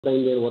the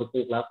Indian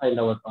working class and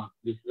our talk.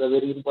 This is a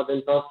very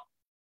important talk.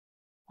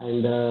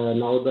 And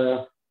now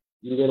the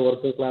Indian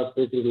working class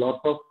facing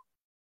lots of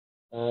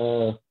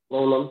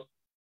problems,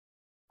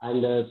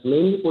 and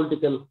mainly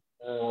political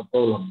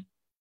problems.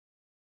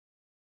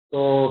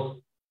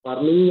 So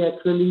for me,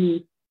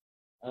 actually,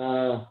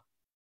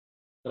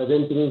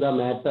 presenting the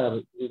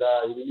matter in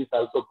the English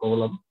also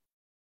problem.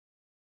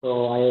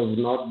 So I have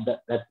not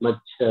that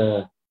much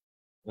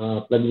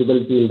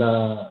flexibility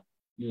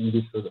in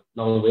this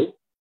language.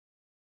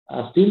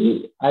 Still,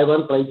 I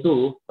will try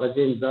to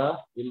present the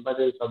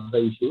importance of the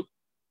issue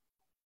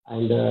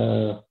and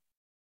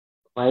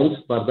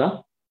points for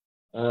the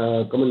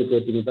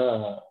communicating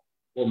the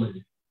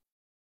moment.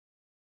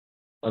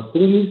 First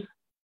thing is,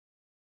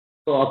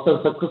 so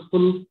after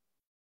successful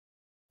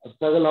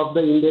struggle of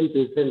the Indian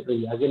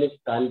peasantry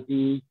against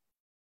anti-farmers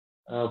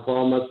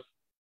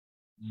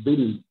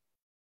bill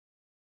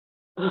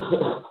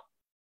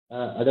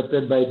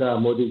adopted by the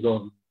Modi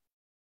government.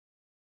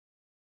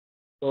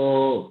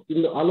 So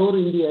in all over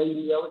India, in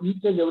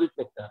each and every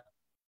sector,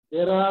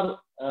 there are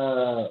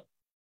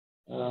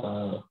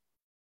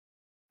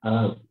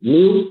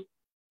new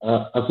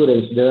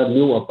assurance, there are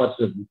new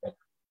opportunities.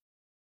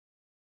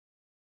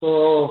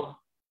 So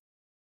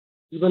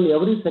even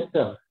every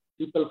sector,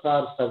 people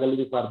are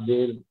struggling for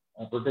their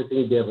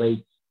protecting their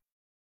rights,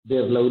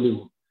 their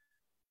livelihood.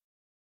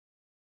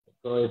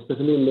 So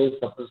especially in the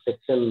upper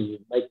section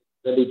like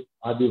Dalit,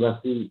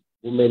 Adivasi,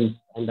 women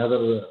and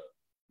other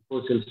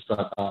social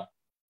strata,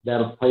 they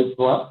are fight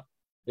for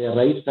their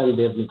rights and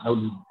their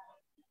livelihood.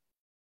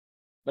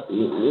 But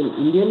in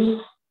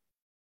Indian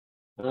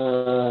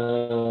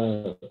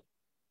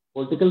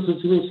political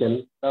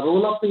situation, the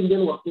role of the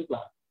Indian working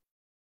class,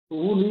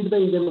 who lead the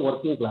Indian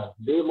working class,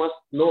 they must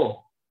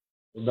know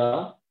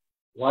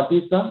what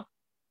is the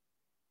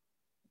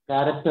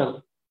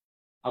character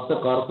of the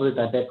corporate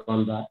attack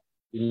on the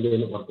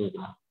Indian working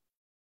class.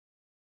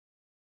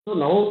 So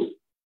now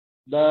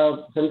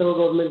the central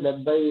government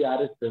led by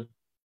RSS,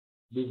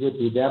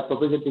 BJP, they are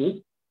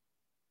propagating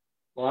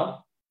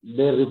for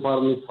their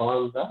reforms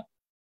on the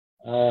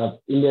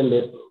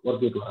Indian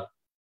working class.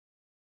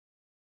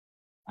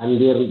 And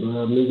their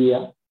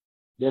media,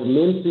 their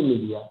mainstream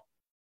media,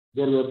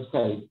 their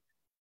website,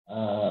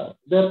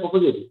 they are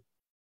propagating.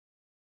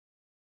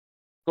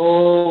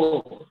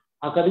 So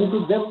according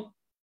to them,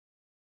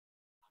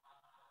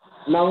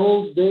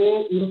 now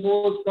they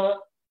impose the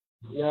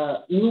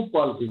new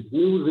policies,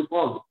 new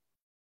reforms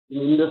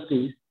in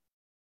industries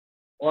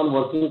on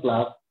working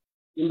class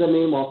in the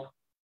name of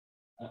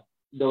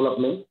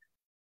development,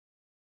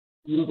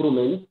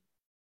 improvement,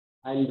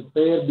 and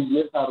fair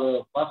business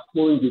or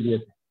fast-moving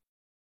business.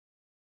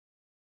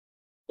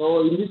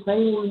 So in this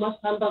time, we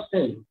must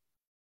understand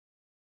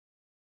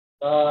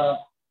the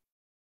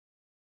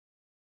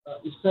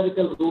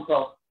historical root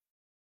of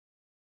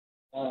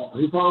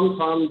reforms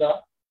on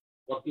the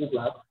working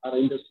class or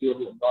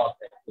industrial law.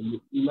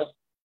 We must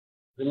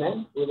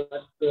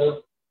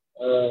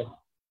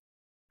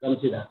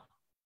consider.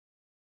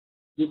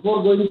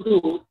 Before going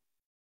to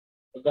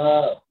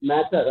the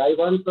matter, I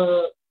want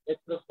to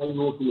express my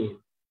opinion.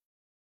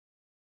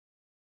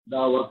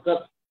 The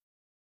workers,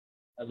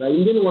 the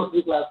Indian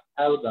working class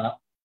have the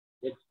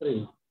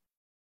experience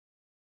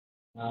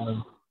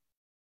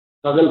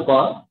struggle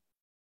for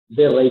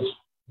their rights.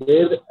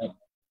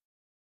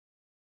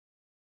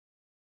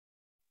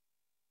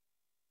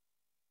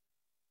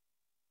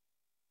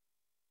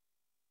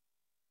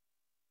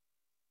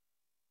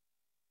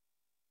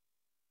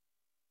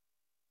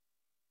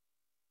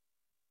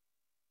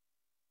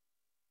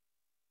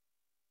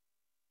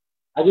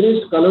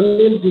 Against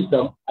colonial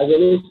system,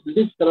 against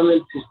British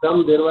colonial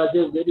system, there was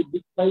a very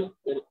big fight.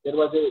 There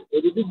was a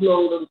very big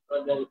long-run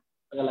struggle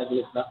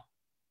against the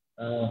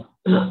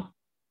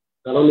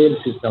colonial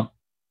system.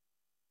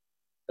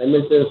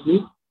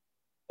 Simultaneously,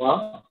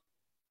 for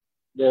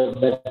the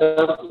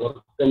better work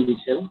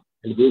condition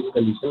and wage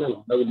condition and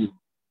livelihood.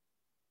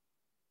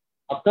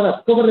 After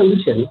October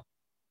Revolution,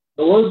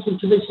 the world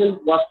situation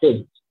was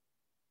changed,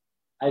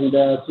 and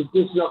the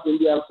situation of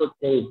India also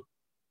changed.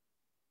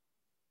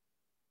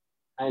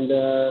 And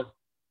there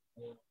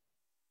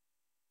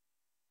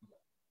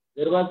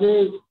was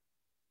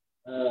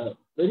a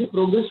very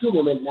progressive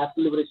movement,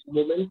 national liberation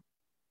movement,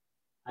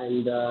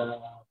 and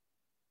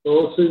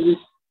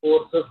socialist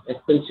forces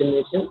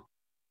expansionation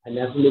and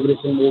national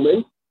liberation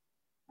movement,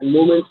 and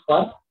movements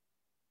for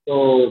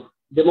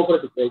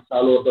democratic rights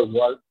all over the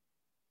world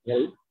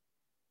held.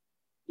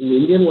 In the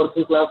Indian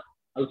working class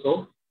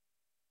also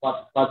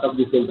part of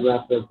this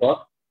international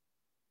cause.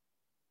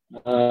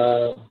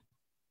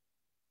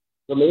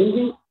 So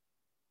mainly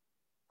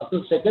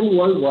after Second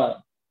World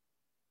War.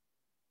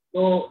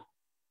 So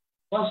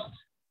first,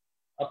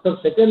 after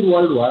Second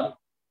World War,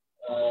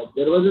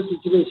 there was a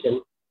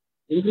situation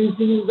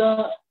increasing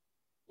the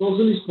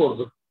socialist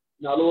forces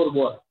in all over the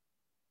world.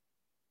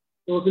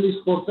 Socialist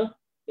forces,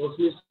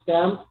 socialist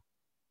camps,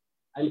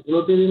 and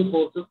proletarian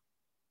forces,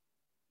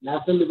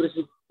 national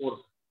liberation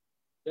forces.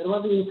 There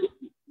was an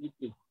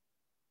increase.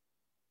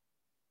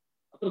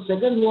 After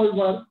Second World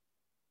War,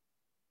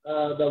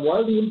 the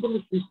world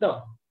improved system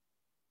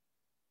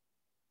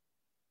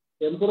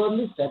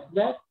temporarily set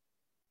back,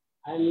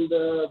 and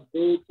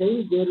they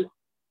change their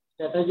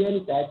strategy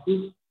and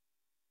tactics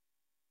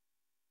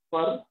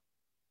for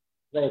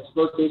the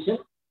exploitation.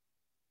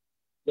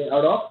 They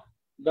adopt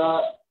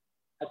the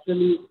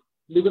actually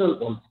liberal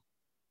policy.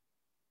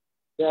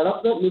 They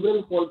adopt the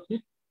liberal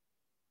policy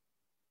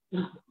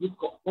with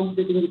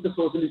competing with the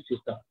socialist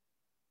system.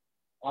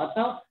 Part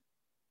of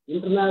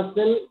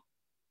international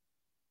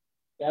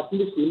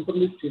capitalist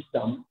imperialist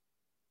system,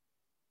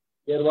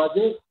 there was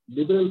a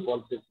liberal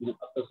policy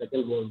after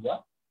Second World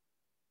War.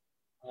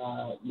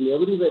 In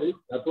everywhere,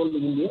 not only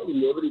India,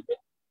 in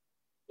everywhere,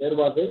 there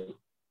was a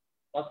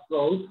first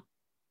round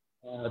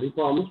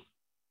reforms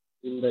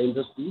in the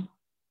industry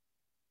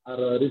or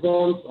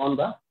reforms on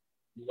the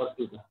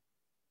working class.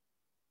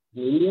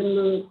 The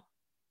Indian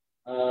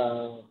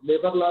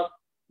labor law,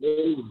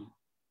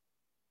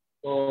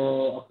 so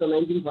after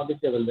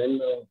 1947, when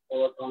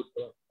power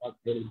transfer was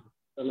held,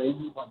 after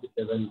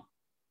 1947,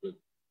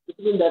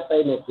 between that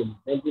time actually,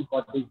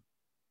 1940,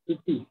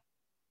 50,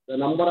 the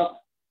number of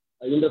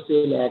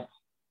industrial acts,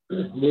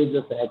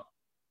 wages acts,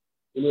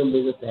 minimum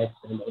wages acts,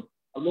 and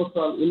almost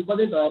all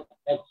important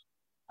acts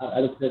are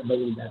adopted by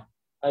that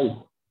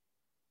time.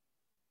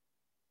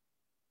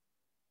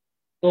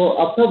 So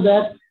after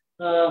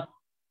that,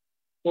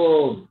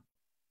 so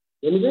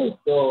anyway,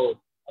 so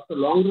after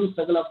long run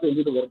struggle of the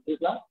Indian working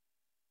class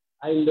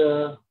and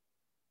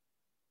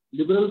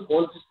liberal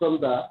policies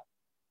from the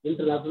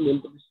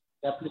international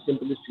capitalist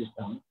imperialist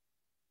system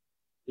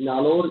in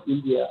all over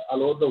India,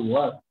 all over the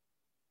world,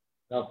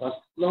 the first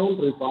round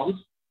reforms,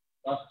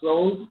 first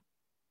round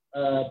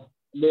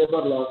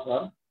labor laws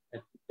are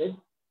accepted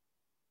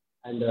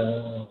and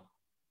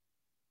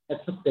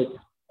accepted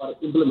for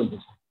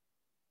implementation.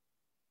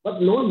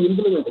 But no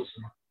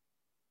implementation.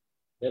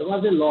 There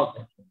was a law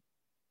section.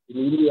 In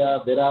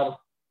India, there are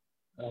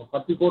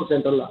 44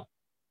 central laws.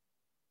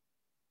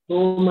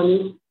 So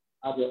many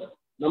are the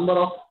number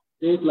of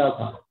state laws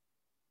are.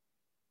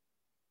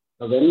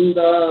 So when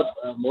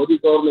the Modi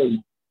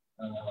government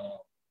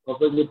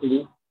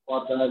propagating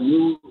for the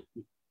new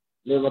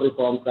labor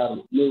reforms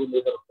or new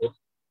labor codes,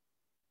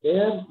 they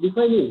are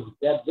defining,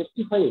 they are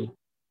justifying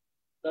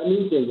the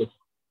new changes.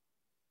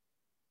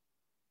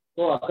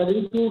 So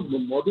according to the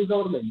Modi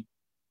government,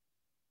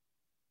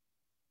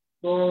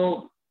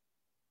 so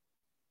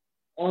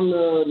on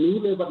new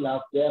labor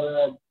laws, they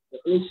are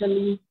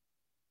essentially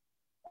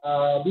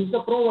this is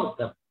the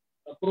pro-worker,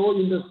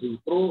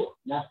 pro-industry,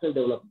 pro-national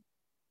development.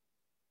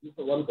 This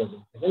is one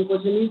question. Second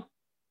question is,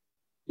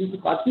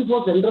 this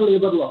 44 central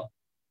labor laws,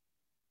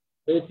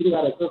 basically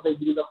are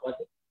exercising the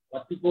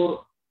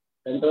 44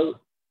 central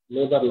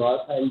labor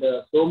laws, and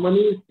so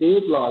many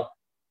state laws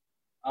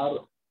are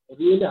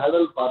really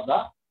hurdle for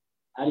the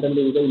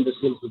handling the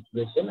industrial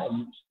situation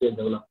and industrial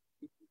development.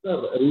 This is the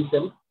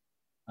reason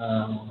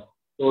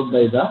told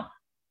by the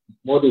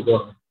Modi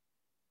government.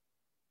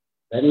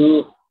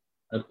 Then,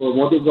 so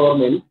Modi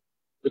government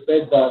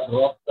prepared the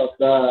draft of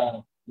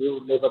the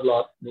new labor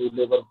laws, new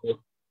labor code.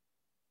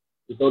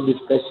 Without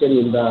discussion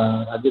in the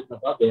Rajya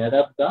Sabha, they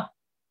adapt the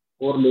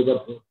core labor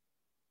code.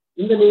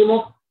 In the name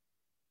of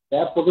they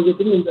are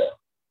propagating in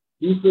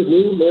these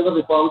new labor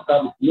reforms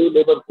or new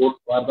labor codes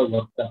for the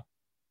worker,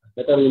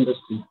 better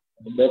industry,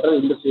 better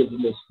industrial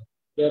relations.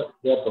 They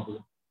are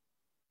propagating.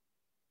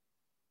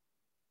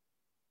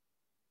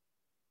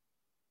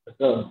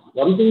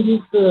 One thing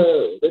is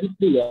very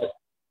clear.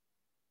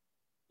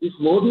 This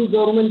Modi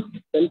government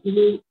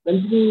continuing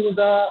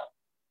the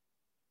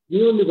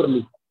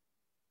neoliberalism,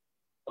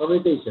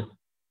 privatization,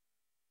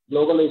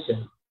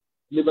 globalization,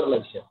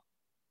 liberalization,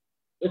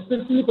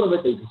 especially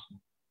privatization.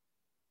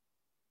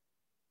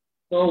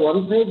 So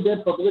one side they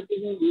are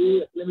propagating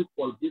the economic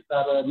policies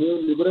or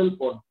neoliberal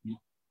policies.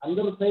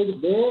 Other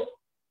side they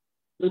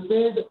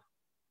prepared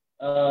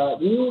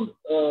new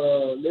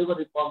labor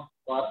reforms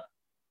for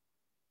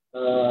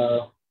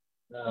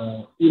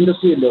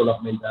industrial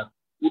development or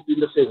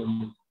industrial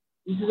development.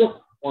 This is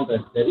a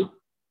contradictory.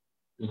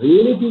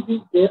 Reality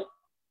is there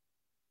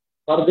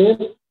for their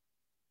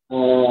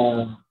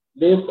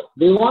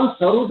they want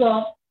to serve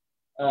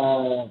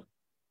the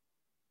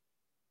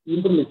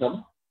imperialism,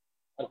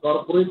 a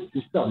corporate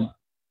system,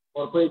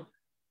 corporate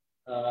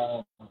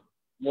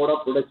mode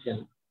of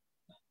production.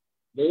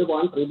 They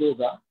want to remove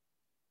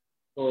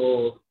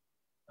the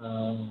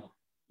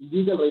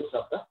legal rights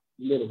of the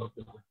Indian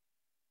workers.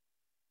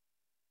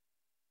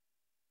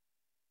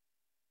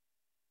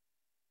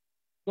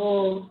 So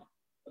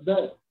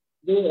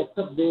they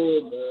accept,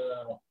 they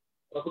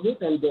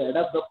propagate and they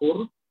adapt the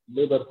core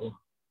labor code.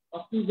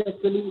 First is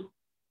actually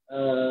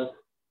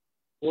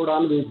code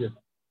on wages.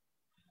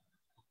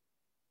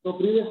 So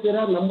previous there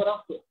are number of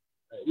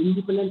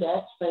independent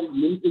acts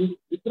and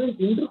different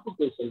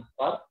interpretations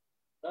for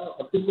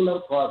the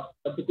particular cause,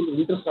 particular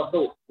interest of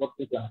the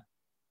working class.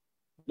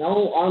 Now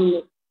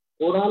on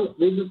code on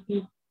wages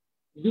is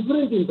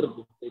different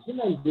interpretation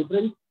and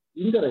different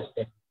interest.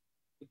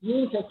 It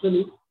means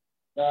actually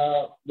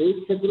the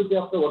basic security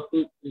of the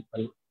working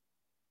people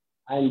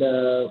and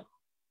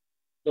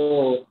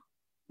So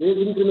wage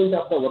increment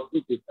of the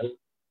working people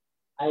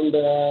and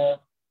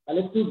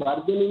collective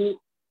bargaining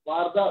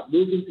for the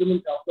wage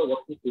increment of the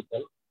working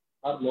people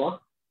are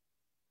not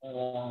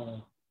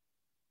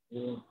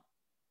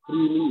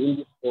freely in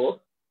this court.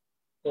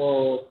 So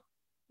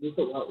this is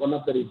one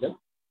of the reasons.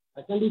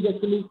 Second is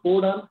actually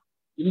code on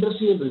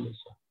industrial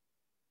relation.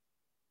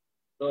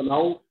 So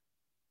now,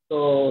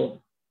 so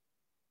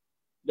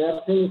they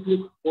are saying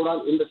actually code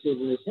on industrial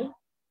relation.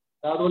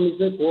 Third one is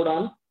the code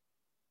on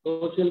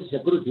social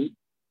security,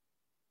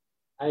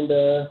 and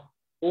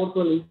fourth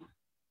one is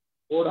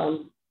code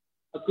on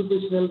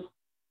occupational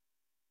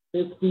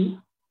safety,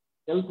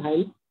 health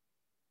and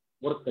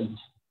work conditions.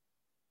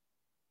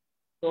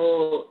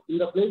 So in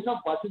the place of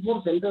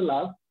 44 central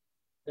laws,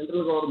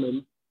 central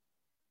government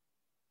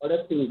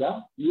adopting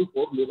the new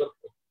code labor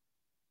code.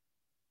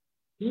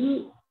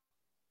 Still,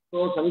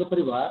 so Sangha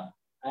Parivar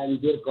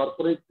and their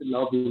corporate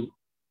lobby,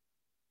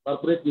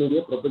 corporate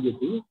media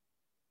propagating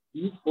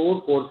these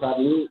 4 codes are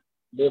new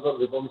labor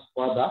reforms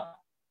for the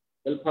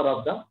welfare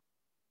of the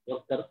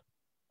workers,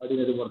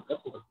 ordinary workers,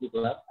 working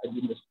class, and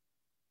industry.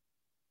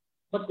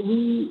 But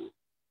we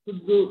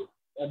should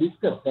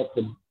discuss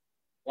actually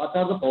what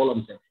are the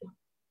problems actually,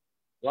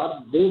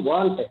 what they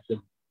want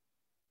actually.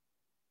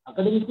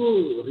 According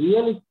to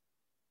really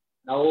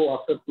now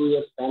after 2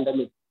 years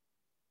pandemic,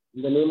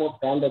 in the name of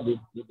pandemic,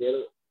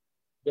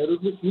 there will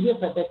be serious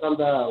attack on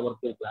the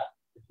working class,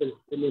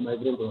 especially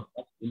migrant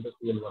workers,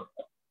 industrial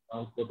workers,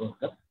 transport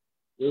workers,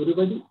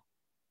 everybody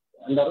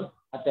under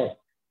attack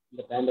in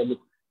the pandemic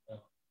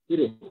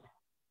period.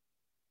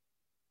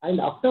 And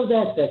after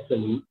that,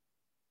 actually,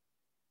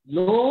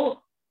 no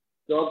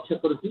job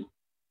security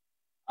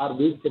or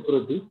wage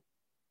security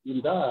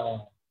in the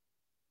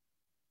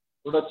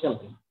production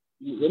line,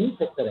 in any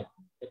sector,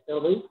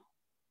 sector-wise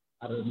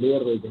or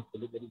layer-wise,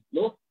 actually, there is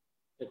no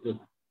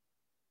security.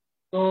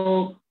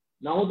 So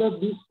now that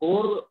these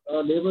 4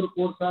 labor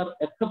codes are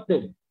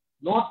accepted,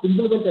 not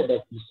implemented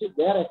actually,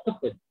 they are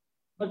accepted,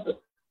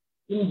 but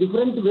in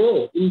different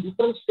way, in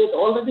different states,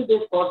 already they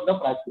start the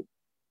practice.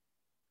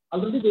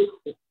 Already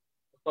they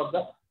start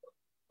the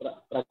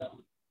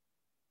practice.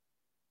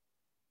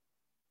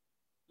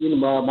 In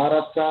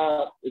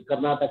Maharashtra,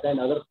 Karnataka and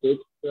other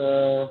states,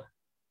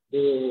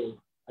 they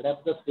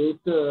adapt the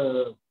state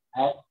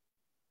act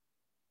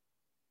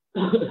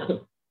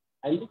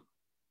and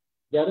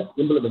they are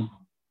implemented.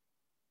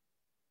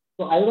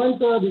 So I want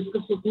to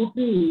discuss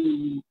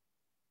 2-3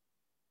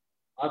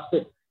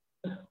 aspects.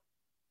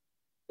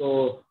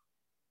 So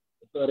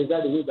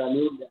regarding the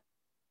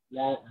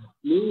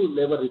new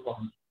labor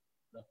reforms,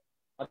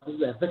 what is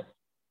the effect?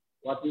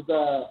 What is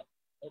the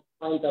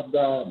point of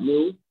the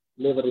new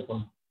labor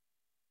reform?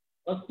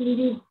 First thing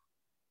is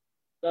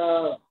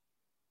the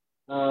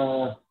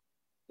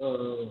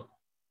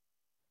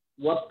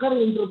worker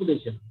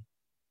interpretation.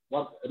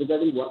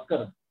 Regarding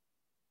worker,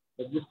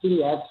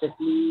 existing acts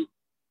actually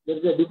there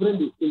is a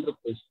different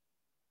interpretation.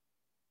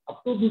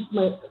 Up to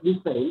this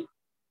time,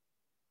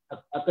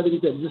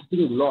 according to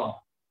existing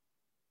law,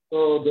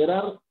 so there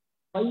are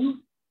 5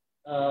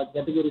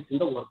 categories in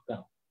the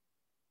worker.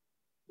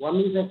 One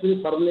is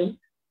actually permanent,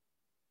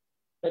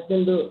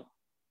 second,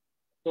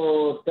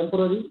 so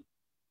temporary,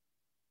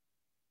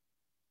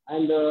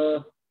 and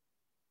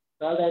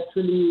third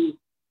actually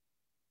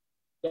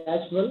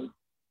casual,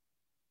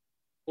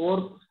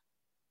 fourth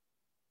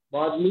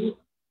bodily,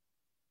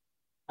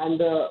 and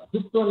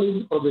fifth one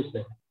is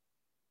probationary.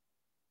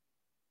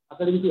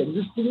 According to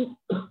existing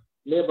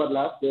labor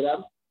laws, there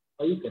are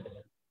 5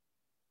 categories.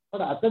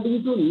 But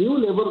according to new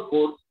labor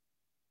codes,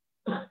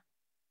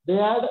 they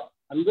add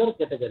another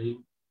category,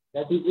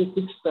 that is a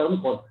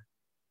fixed-term contract.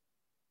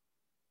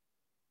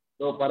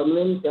 So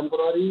permanent,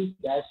 temporary,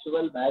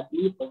 casual,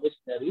 badly,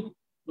 probationary,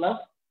 plus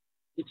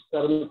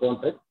fixed-term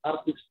contract or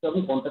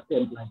fixed-term contract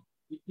employment.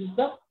 This is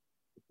the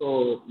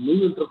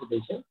new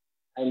interpretation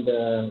and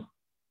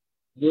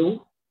new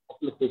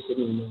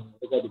application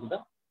regarding the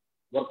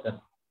worker.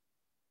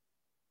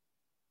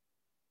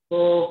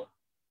 So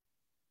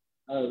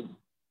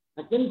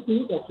second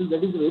thing, actually,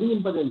 that is very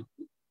important.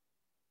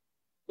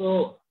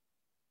 So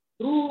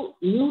through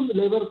new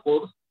labor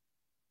codes,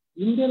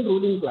 Indian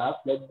ruling class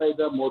led by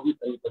the Modi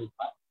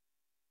Parivar,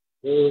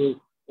 they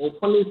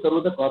openly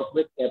serve the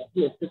corporate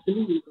capital,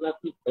 especially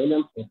international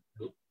finance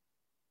capital.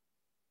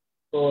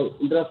 So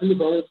international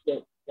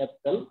finance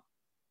capital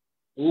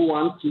who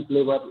want cheap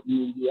labor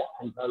in India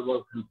and third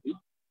world countries.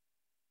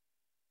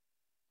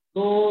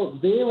 So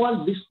they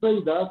want to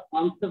destroy the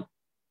concept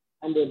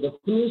and the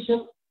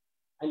definition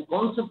and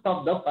concept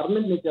of the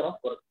permanent nature of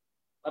work,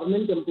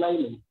 permanent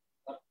employment.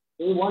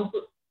 They want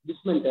to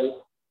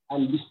dismantle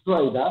and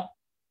destroy the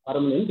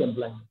permanent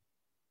employment.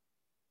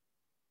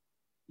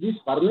 This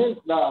permanent,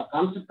 the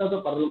concept of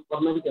the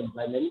permanent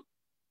employment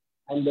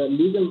and the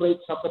legal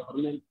rights of the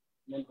permanent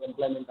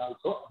employment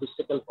also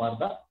obstacle for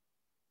the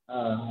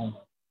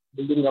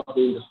building of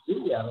the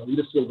industry or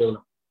industrial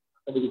development.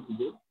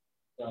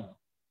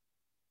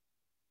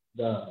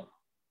 The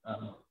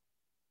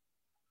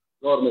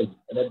government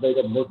led by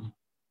the Modi.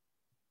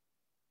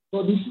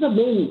 So this is the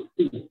main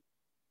thing.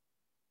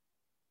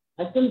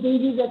 Second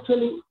thing is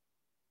actually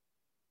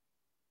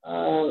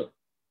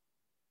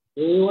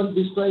they want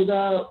to destroy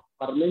the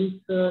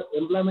permanent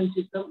employment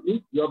system,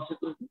 means job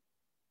security,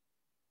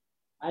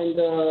 and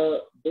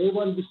they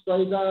want to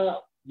destroy the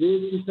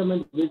wage system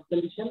and wage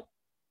condition,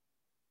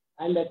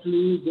 and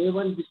actually they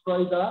want to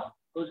destroy the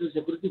social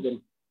security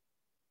benefit.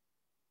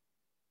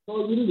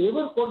 So in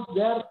labor codes,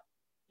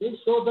 they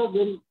show the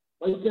very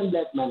white and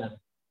black manner.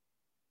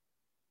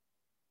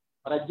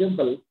 For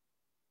example,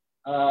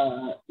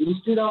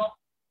 instead of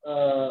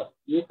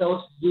 8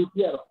 hours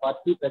duty or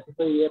 40,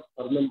 35 years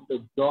permanent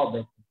job,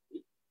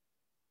 actually.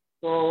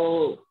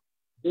 So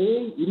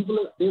they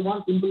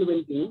want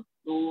implementing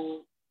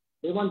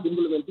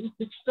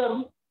fixed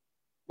term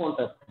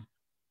contract.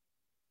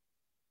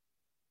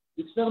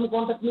 Fixed term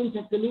contract means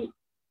actually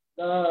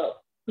the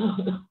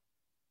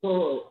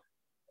so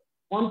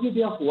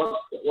quantity of work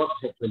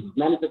actually,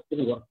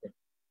 manufacturing work.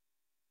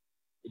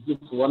 It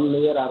is 1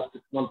 year or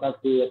 6 months or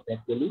 2 years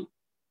actually.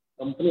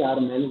 Company or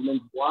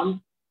management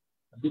wants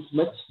this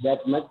much,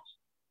 that much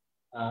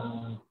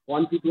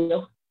quantity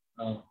of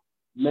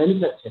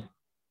manufacturing.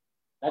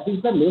 That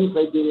is the main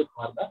criteria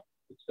for the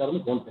fixed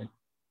term contract.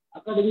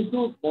 According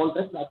to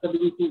contract,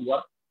 according to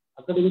work,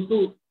 according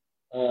to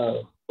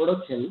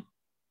production,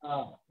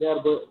 they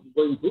are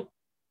going to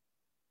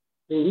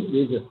pay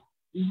wages.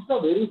 This is a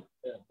very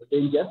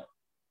danger.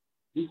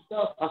 This is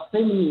the first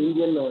time in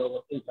Indian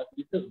working class.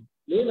 This is a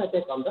main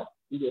attack on the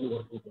Indian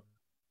working class.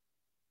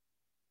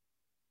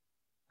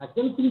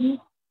 Second thing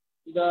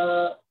is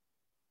the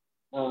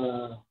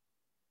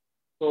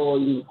so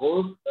in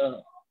court,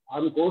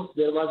 on courts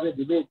there was a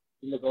debate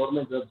in the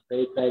government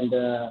website and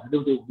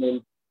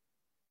advertisement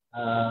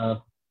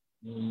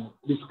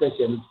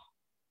discussions.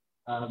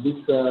 This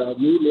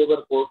new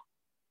labor code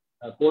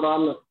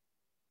on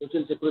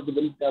social security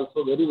bill is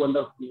also very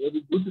wonderful,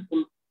 very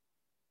beautiful,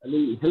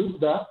 help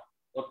the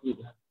working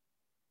class.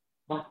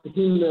 But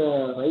in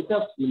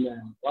write-ups,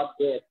 in what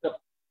they accept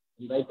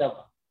in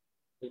write-up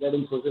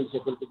regarding social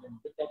security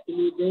benefits,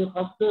 actually they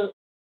first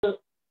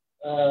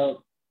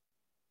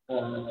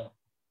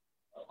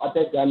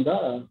attack on the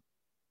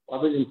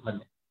Provident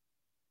Fund.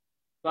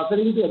 So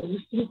according to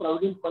existing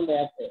Provident Fund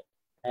Act,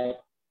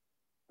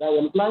 the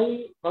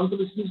employee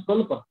contribution is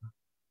 12%.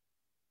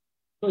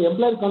 So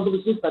employer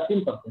contribution is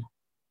 13%.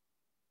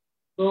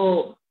 So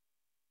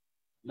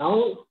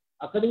now,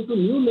 according to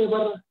new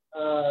labor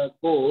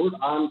code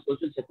on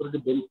social security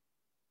bill,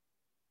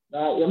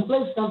 the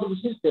employee's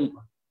contribution is 10%.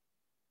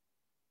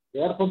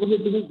 They are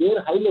publicly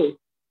there highlight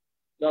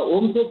the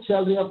home take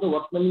salary of the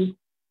workman is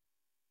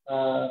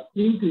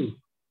increased.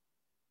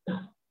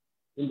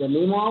 In the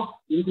name of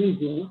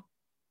increasing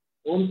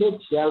home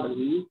take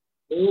salary,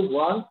 they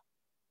want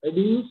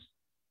reduce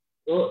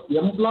so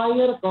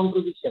employer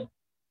contribution,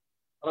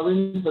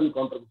 provident fund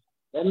contribution.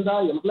 When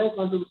the employer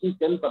contribution is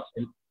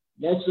 10%,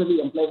 naturally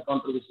employer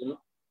contribution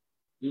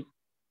is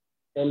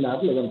 10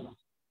 or 11%.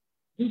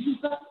 This is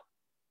the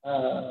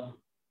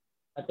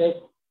attack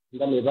in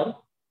the labor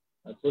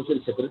social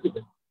security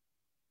bill.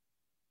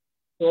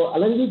 So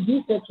along with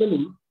this,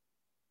 actually,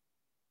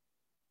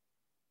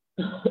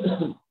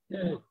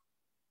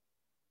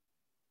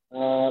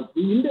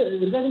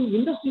 regarding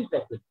industry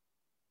sector,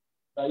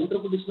 the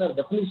interpretation or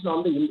definition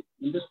on the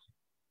industry.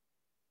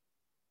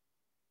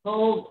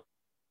 So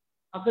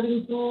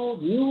according to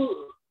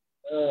new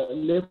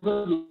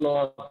labor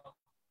law,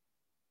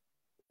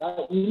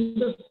 the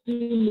industry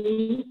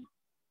means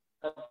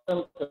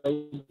custom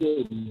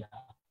criteria.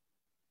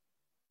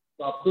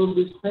 So up to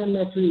this time,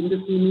 actually,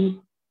 industry means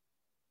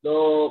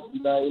the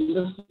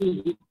industry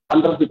is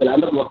under people,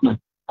 under workmen.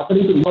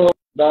 According to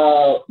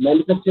the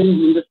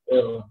manufacturing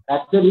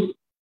factory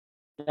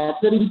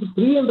is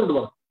 300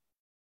 workers.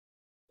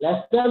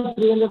 Less than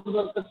 300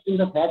 workers in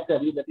the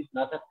factory, that is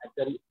not a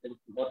factory, that is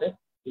not a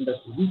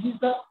industry. This is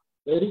the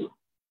very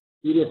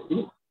serious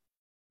thing.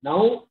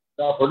 Now,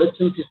 the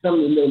production system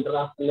in the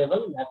international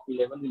level, national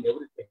level, in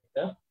every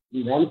sector,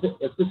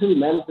 especially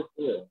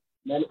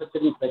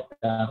manufacturing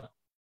sector,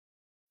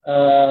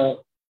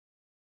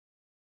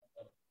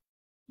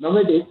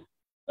 nowadays,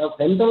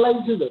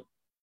 centralized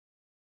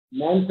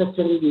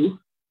manufacturing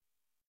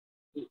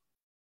is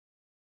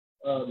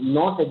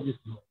not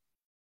existing.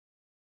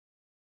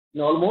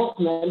 In almost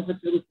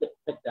manufacturing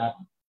sector,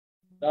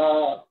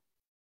 the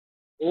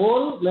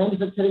whole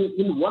manufacturing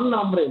in one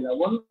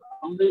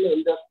umbrella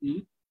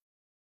industry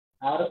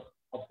are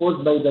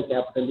opposed by the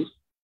capitalist,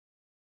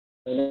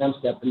 finance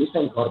capitalist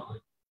and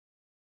corporate.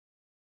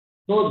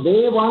 So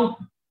they want,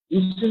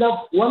 instead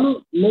of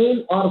one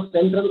main or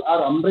central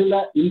or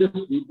umbrella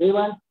industry, they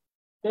want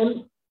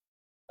 10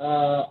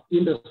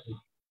 industries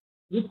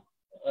with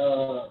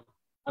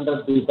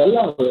 100 people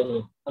or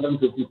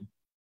 150 people.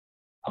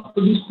 Up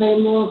to this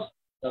time,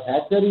 the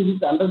factory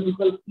with 100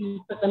 people is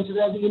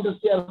considered as the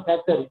industry or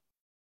factory.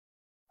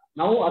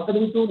 Now,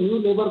 according to new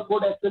labor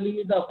code,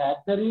 actually the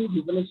factory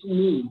definition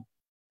means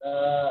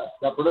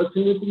the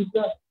production unit is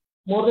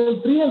more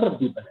than 300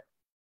 people.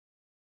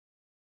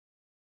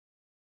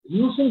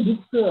 Using this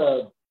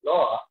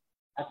law,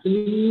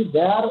 actually they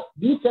are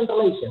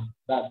decentralization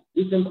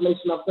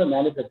of the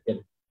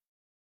manufacturing,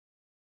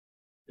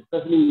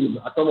 especially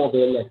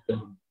automobile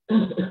actually.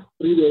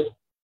 Previous,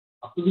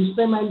 up to this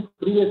time and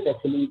previous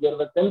actually, there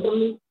was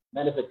centrally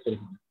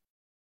manufacturing.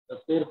 The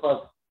spare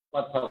parts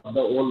of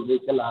the old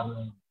vehicle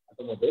or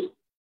automobile,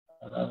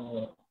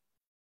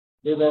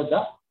 they were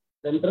the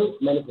central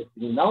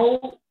manufacturing. Now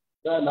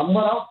the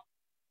number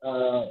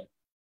of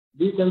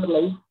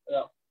decentralized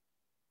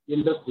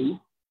industries,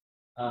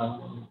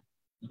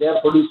 they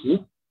are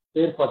producing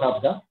spare part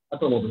of the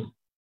automobile.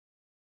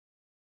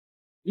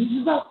 This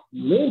is the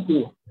main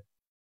thing.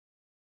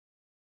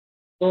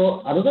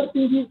 So another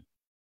thing is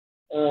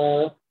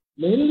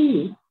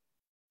mainly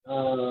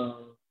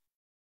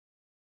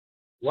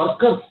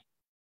workers,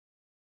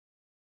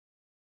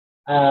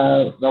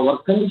 the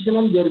work condition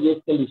and their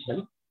wage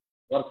condition.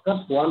 Workers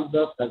want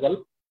the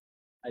struggle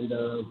and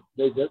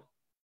wages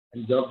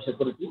and job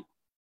security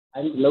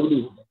and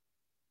livelihood.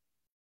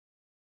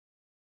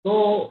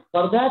 So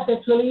for that,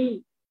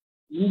 actually,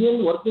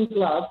 Indian working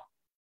class,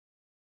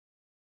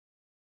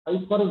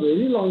 for a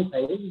very long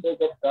time, they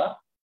get the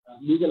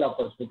legal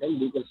opportunity and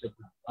legal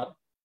security for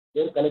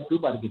their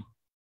collective bargaining.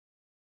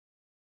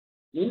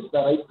 Means the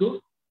right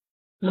to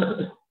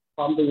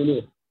form the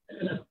union,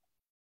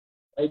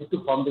 right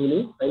to form the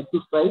union, right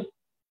to strike,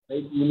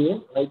 right to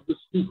union, right to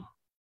speak.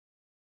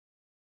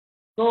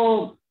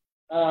 So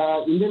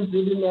Indian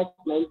Freedom Act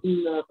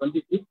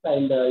 1926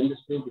 and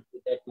Industrial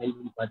Dispute Act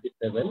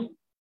 1947.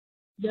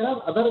 There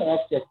are other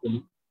acts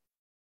actually.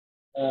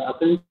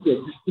 According to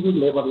existing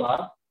labor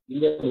law,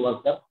 Indian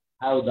workers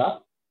have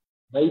the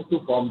right to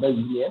form the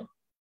union,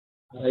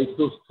 right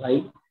to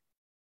strike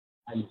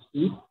and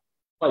speak,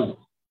 fight.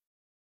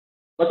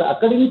 But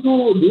according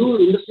to new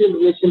Industrial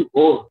Relation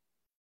Code,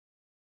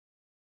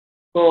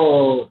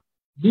 so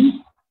these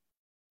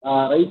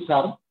rights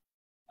are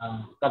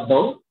cut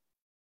down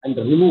and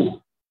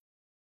removed.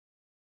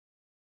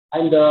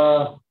 And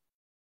the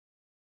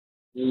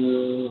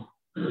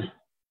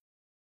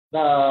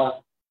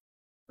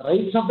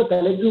rights of the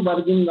collective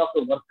bargaining of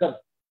the workers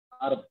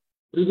are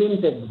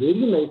prevented very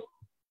nicely.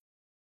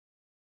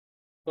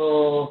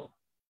 So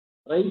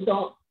right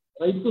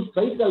to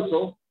strike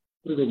also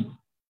prevented.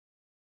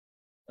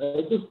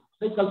 Right to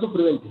strike also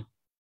prevented.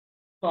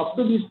 So up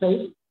to this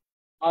time,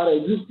 our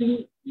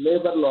existing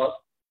labor laws,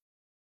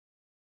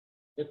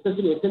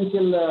 especially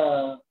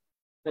essential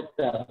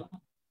sector,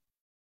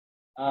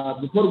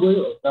 before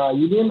going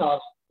union or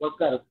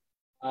workers,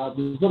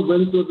 before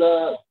going to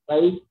the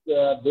strike,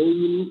 they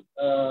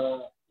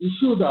will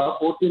issue the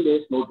 14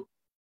 days notice.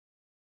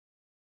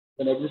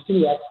 An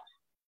existing act,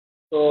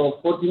 so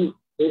 14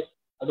 days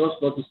advance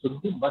notice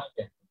should be must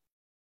take.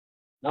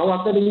 Now,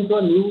 according to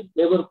a new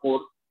labor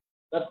code,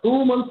 the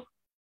 2 months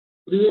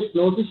previous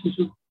notice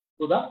issued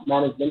to the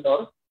management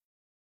or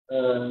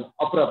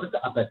appropriate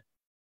authority.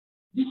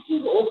 This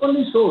is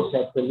openly shows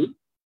actually.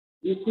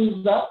 This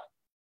is the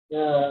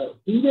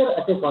severe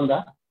attack on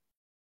the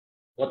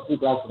working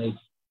class rights.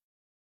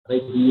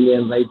 Right to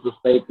union, right to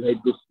strike,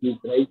 right to speak,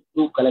 right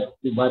to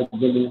collective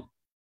bargaining,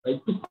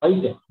 right to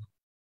fight.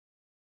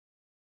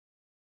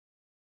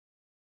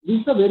 This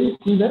is a very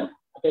severe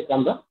attack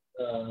on the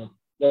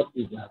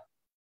working class.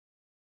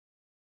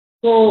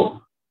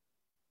 So,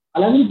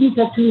 along with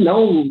this, actually now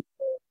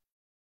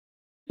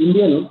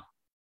Indian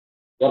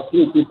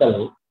working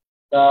people,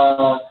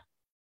 the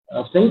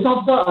strength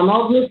of the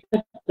unorganized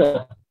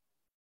sector,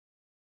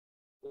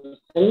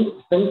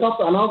 strength of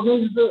the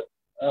unorganized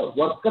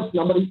workers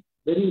number is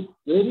very,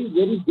 very,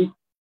 very big.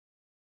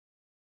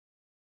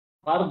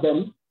 For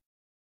them,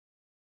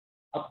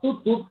 up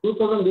to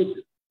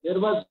 2008, there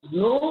was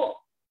no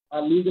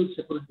legal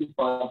security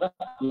for the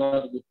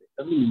unorganized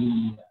sector in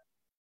India.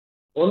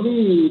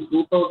 Only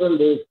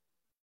 2008,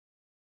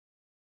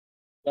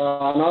 the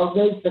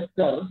unorganized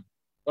sector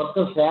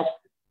workers act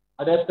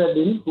adopted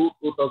in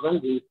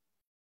 2008.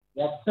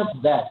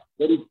 Except that,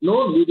 there is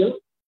no legal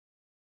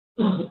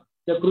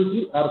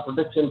security or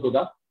protection to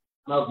the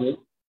unorganized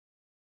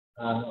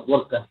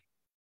workers.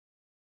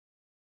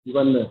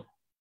 Even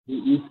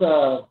if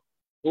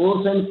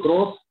crores and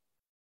crores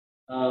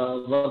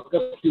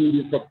workers in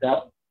this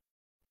sector,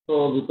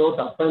 so without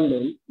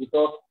appointment,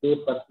 without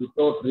papers,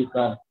 without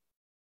record.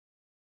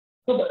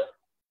 So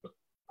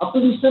up to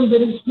this time,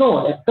 there is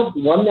no, except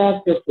one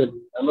act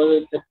actually,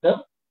 unorganized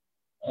sector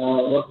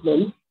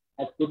workmen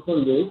Act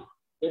 2008,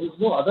 there is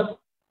no other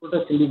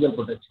protection, legal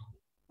protection.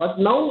 But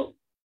now,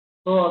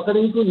 so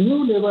according to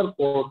new labor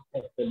code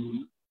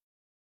actually,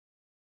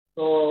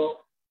 so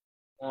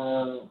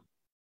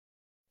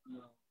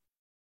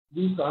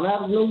these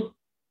unorganized,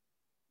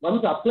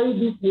 once apply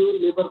this new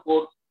labor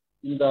code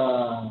in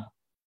the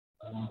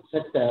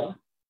sector,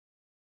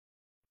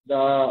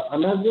 the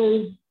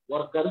unorganized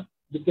workers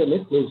became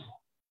a slave.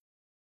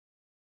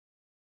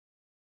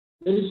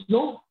 There is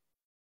no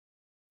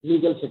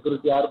legal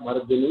security or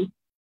bargaining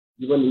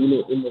even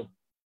in it.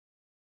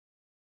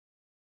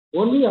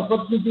 Only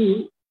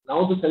opportunity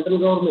now the central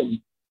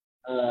government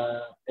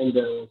and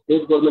the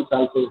state governments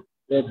also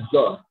their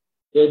job,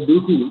 their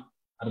duty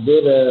or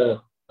their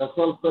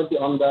responsibility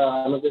on the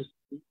another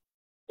city.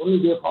 Only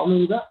they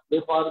forming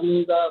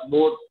the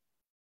board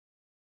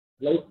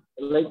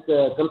like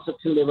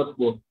construction labor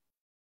board,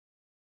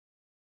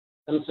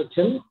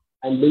 construction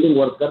and building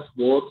workers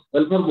board,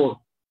 welfare board.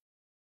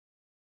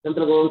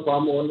 Central government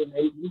form only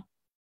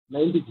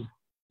 1996.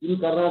 In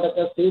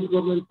Karnataka, state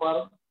government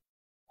for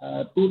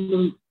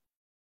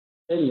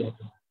 2010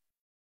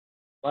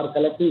 for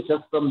collecting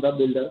checks from the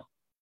builder,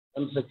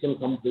 construction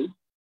company,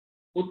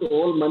 put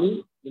all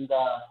money in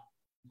the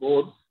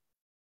boards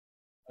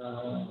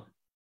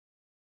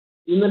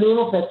in the name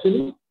of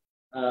actually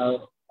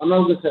one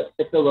of the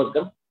sector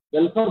workers,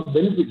 welfare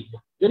benefits.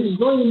 There is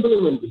no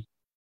implementation.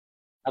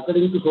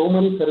 According to so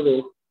many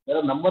surveys, there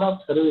are a number of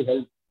surveys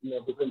held in a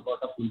different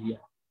part of India,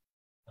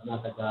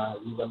 Karnataka,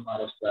 even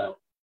Maharashtra,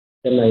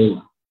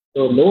 Chennai.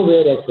 So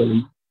nowhere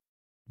actually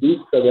these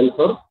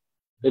welfare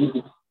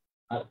benefits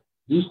are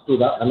reached to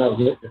the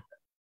unorganized sector.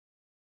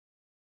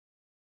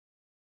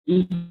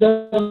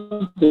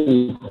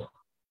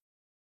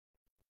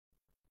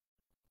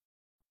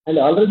 And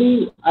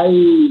already I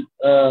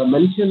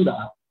mentioned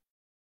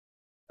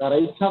the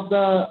rights of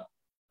the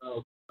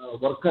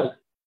workers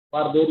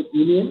for their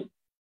union,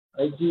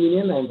 right to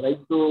union and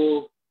right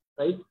to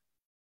strike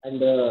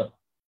and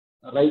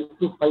right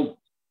to fight.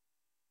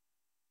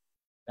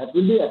 That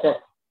will be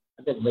attacked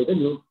by the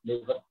new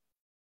labor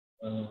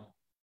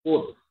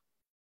code.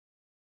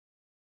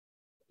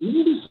 In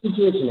this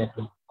situation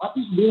actually, what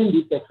is behind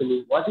this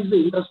actually? What is the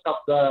interest of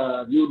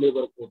the new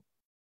labor code?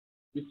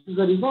 This is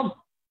a reform.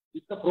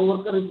 It's a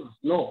pro-worker reform.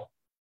 No.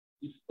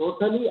 It's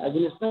totally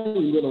against the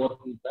Indian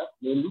working class,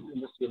 mainly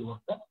industrial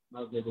worker,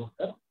 market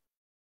worker,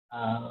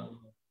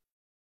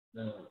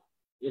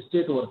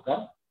 estate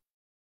worker,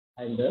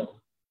 and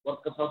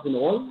workers of in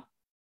all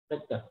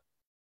sectors.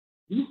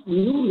 These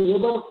new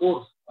labor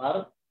codes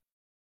are,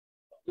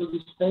 so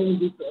this time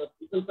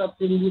people are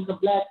saying this is a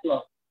black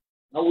law.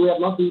 Now we are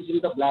not using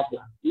the black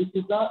law. This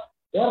is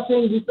they are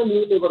saying this is a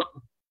new labor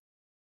code.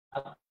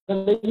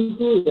 According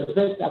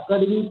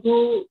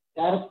to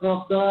character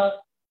of the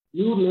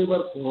new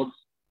labor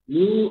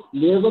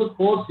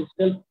codes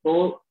itself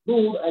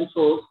proved and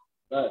shows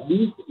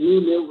these new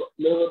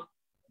labor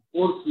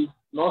codes is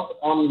not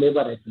on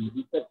labor actually.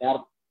 It's a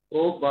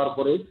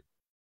pro-corporate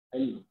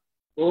and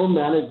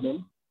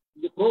pro-management.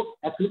 The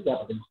pro-actually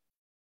capitalist.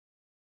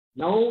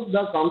 Now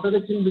the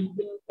contradiction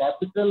between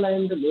capital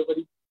and labor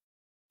is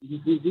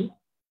increasing,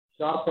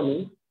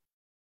 sharpening,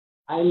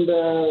 and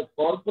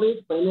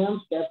corporate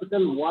finance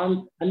capital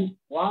wants and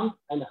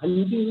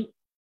hunting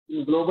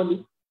in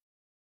globally,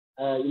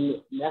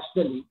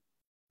 nationally,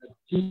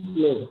 cheap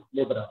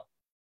labor.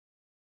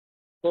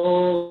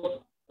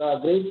 So the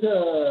great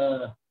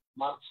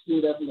Marxist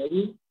leader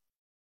Lenin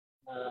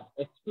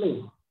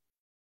explained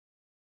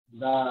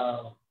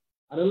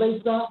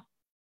analyze the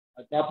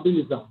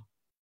capitalism,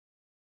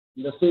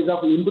 the stage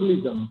of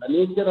imperialism, the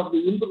nature of the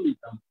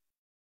imperialism,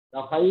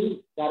 the 5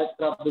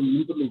 character of the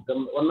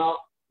imperialism. One of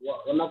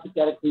the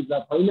characters is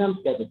the finance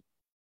capital.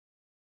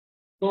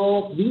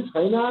 So these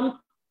finance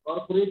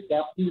corporate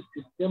capitalist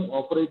system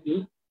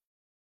operating,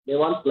 they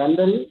want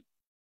plundering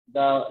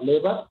the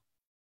labor,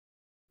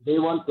 they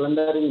want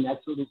plundering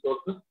natural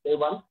resources, they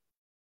want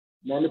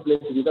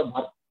manipulating the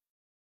market.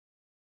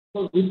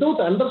 So without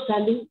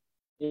understanding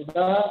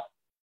the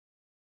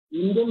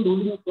Indian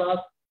ruling class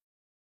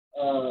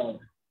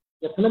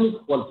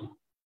economic policy.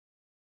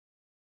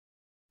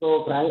 So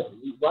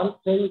one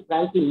saying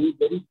frankly,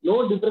 there is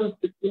no difference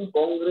between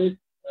Congress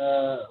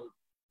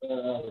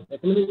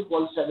economic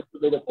policy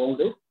adopted by the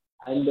Congress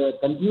and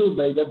continued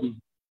by the BJP.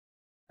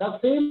 The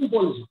same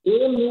policy,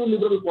 same new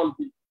liberal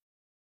policies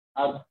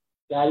are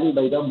carried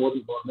by the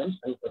Modi government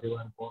and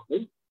Parivar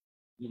government.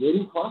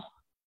 Very fast,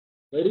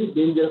 very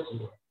dangerous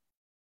way.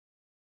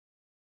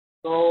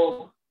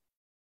 So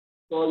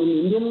in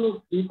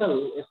Indian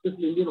people,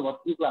 especially Indian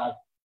working class,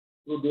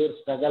 through their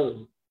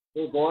struggle,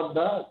 they got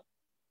the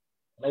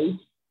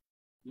rights,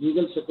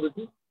 legal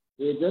security,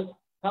 wages,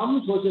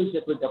 some social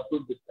security up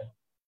to this time.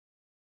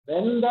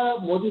 When the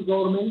Modi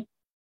government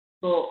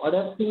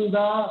adopting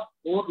the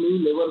 4 new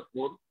labor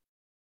code,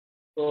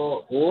 so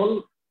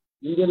all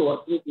Indian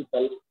working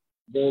people,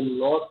 they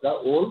lost the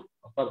old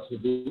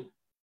opportunity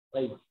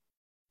rights.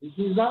 This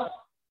is the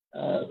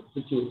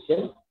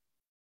situation.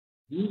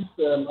 These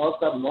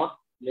laws are not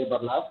labor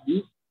laws.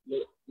 These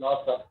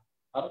laws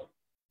are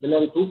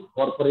belong to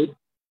corporate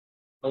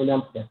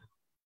finance capital.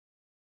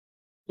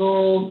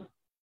 So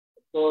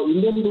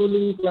Indian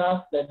ruling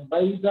class led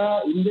by the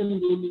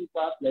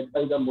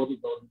Modi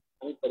government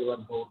and Parivar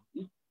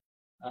government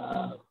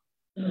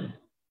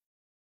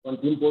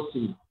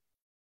imposing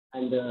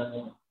and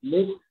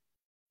make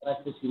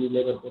practicing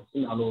labor codes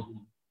in all over.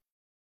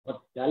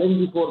 But challenge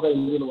before the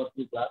Indian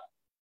working class,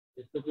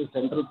 especially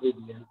central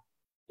plebeians,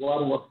 who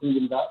are working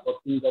in the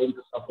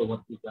interest of the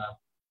working class.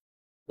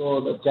 So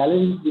the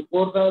challenge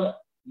before the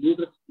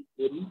leaders is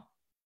very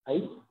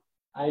high,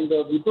 and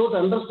without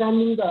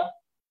understanding the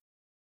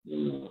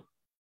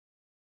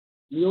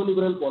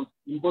neoliberal policy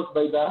imposed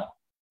by the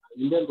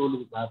Indian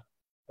ruling class,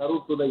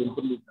 served to the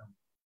imperialism,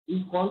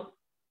 is called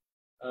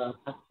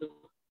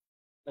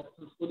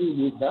successfully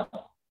lead the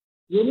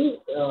any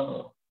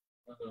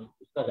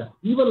struggle,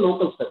 even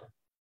local struggle.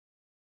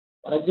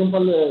 For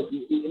example,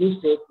 in any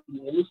state, in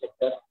any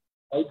sector,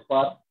 fight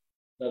for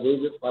the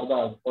wages for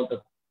the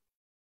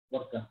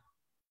worker.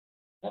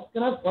 That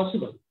cannot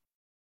possible.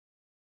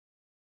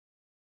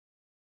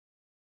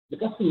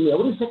 Because in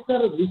every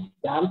sector, this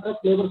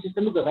contract labor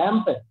system is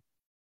rampant.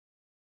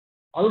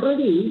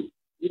 Already,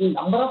 in a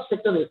number of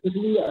sectors,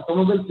 especially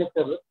automobile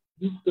sector,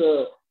 this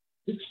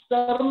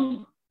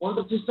fixed-term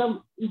contract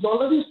system is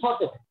already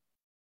started.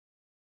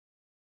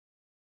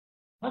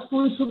 First,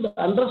 we should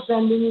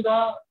understanding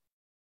the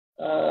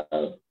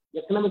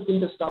economic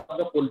interest of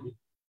the politics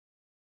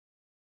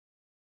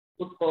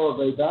put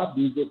forward by the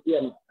BJP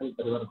and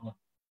Parivar.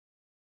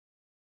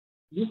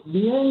 This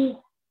behind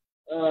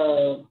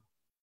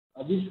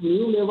this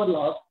new labor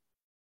laws,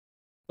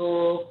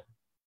 so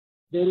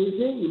there is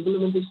a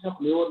implementation of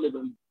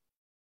neoliberalism.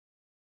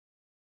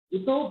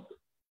 Without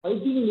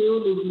fighting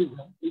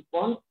neoliberalism, we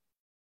can't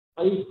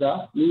fight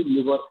the new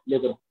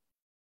labor.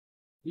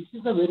 This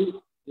is a very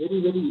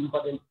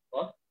important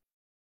part.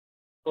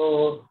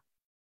 So,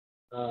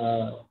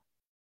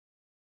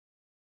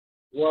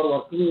 who are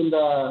working in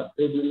the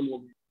trade union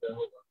movement,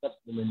 workers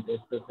movement,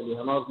 especially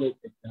unorganized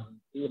sector,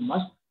 they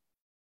must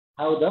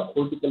have the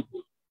political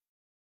push.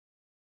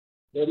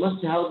 They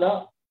must have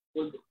the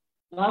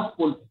class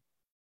politics,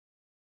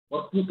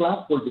 working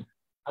class politics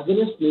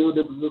against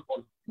neoliberal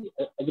policy,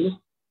 against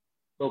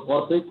the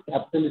corporate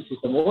capitalist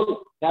system,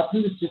 or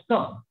capitalist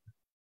system.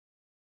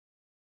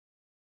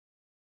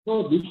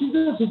 So this is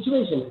the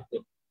situation.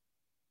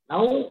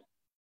 Now,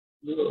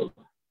 the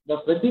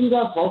spreading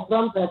of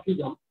Southern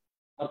fascism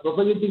or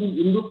propagating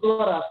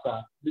Hindutva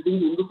Rashtra, building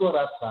Hindutva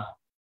Rashtra,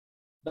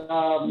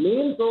 the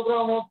main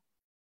program of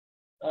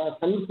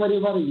Sangh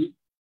Parivar is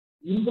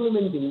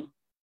implementing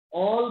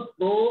all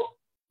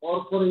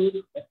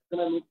pro-corporate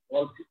economic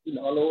policies in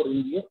all over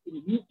India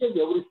in each and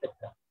every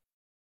sector.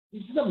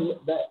 This is the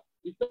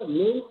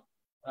main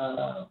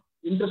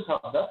interest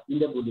of the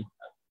Indian ruling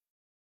class.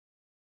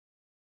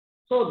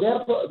 So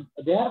therefore,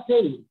 they are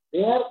saying,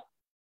 they are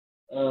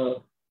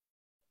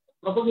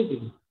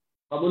propagating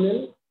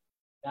communal,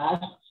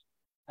 caste,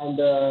 and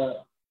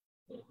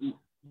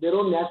their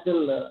own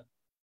national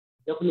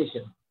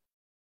definition.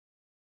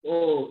 So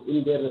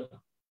in their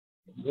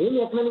main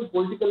economic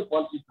political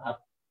policies are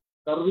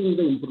serving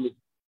the improvement,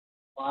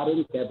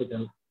 foreign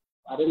capital,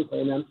 foreign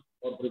finance,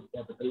 corporate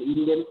capital,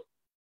 Indian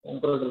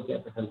imperial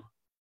capital,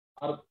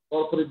 or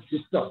corporate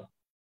system.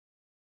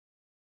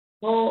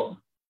 So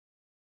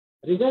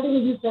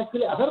regarding this,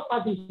 actually, other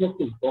parties,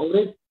 actually,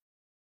 Congress,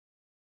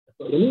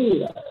 so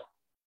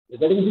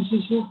regarding this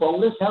issue,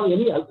 Congress have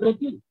any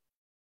alternative,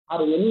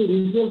 or any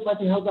regional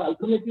party have the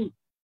alternative?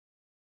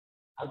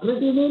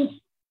 Alternative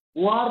means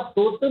who are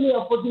totally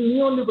opposing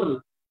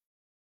neoliberal.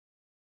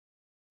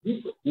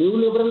 This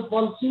neoliberal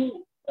policy,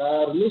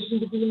 relation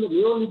between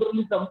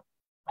neoliberalism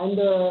and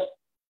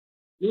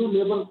new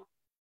labor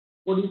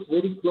code is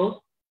very close,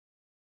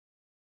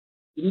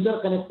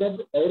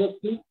 interconnected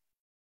directly,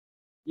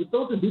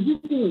 without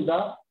defeating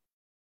the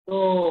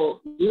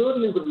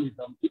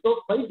neoliberalism, without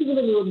fighting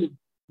the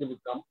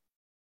neoliberalism,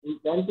 we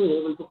can be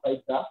able to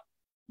fight the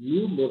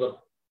new labor.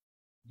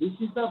 This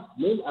is the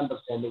main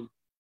understanding.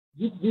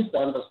 With this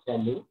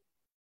understanding,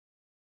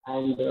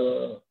 and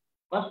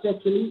first,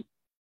 actually,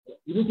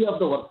 unity of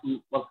the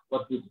working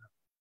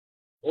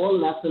all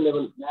national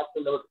level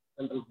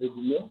central trade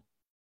union,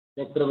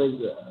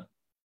 sector-wise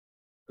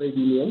trade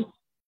unions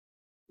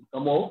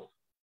come out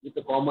with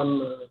a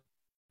common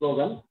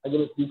slogan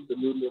against this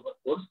new labor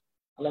codes.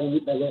 Along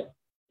with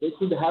they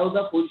should have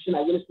the position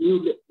against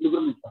new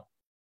liberalism.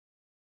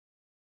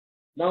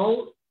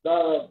 Now,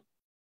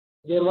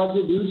 there was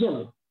a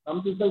division.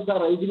 Some people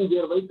are raising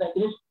their voice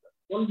against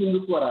one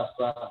Hindutva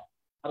Rashtra,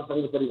 or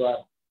Sangh Parivar,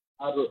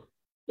 or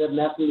their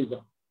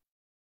nationalism.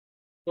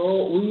 So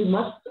we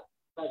must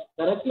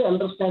correctly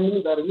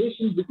understanding the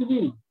relation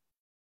between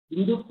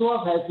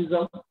Hindutva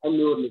fascism and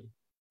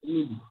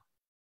neoliberalism.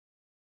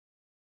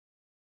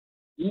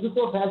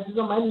 Hindutva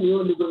fascism and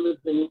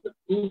neoliberalism is the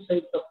two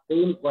sides of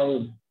same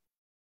coin,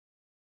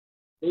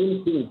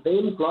 same thing,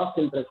 same class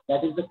interest.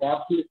 That is the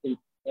capitalist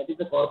interest. That is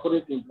the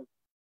corporate interest.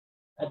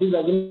 That is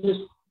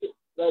against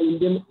the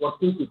Indian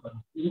working people,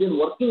 Indian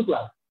working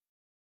class.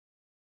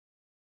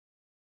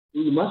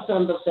 We must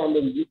understand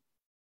in this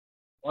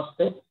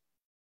aspect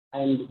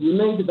and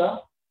unite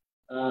the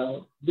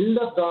build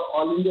up the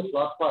All India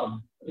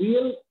platform,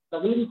 real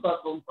struggling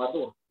platform for the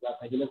working class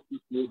against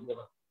this new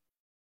labor.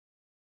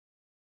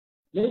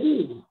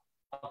 Maybe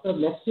after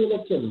next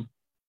election,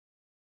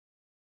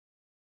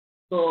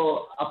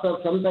 so after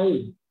some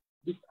time,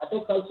 this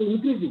attack also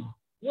increasing,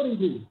 more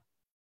increasing.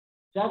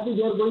 Exactly,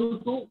 they are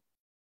going to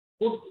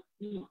put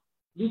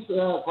this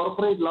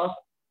corporate laws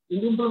in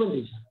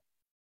implementation.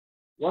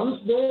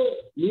 Once they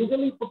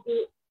legally put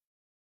these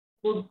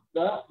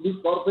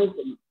corporate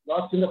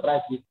laws in the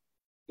practice,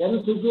 then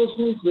the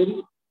situation is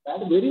very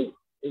bad, very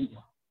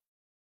dangerous.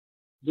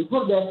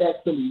 Before that,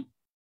 actually,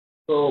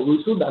 so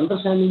we should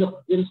understand the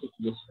present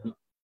situation.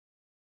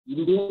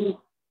 Indian,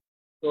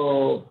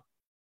 so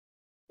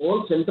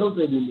all central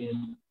trade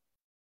unions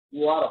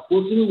who are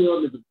opposing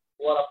neoliberalism,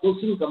 who are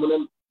opposing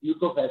communal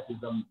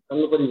eco-fascism,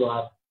 Sangh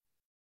Parivar,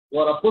 who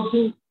are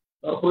opposing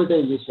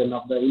corporatization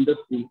of the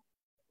industry,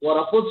 who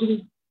are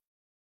opposing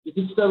the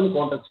fixed term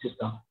contract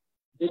system,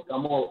 they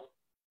come out,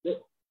 they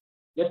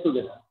get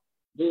together.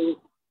 They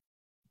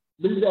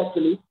build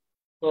actually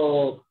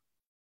so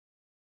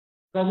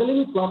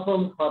struggling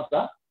platform for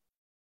the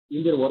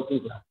Indian working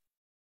class.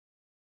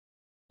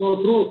 So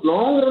through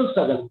long run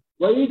struggle,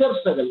 wider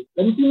struggle,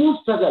 continuous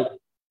struggle,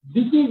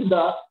 defeat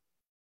the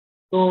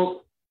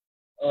so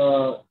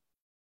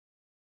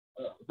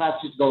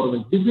fascist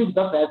government, defeat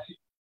the fascist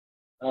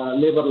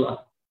labor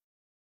law.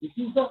 This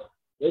is a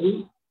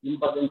very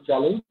important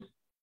challenge,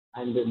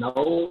 and now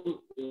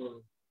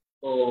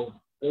so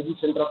Trade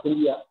Center of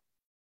India,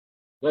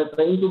 we are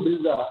trying to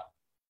build a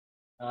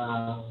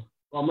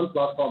common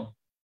platform,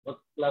 first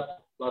class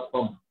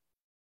platform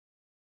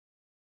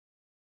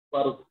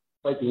for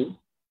fighting,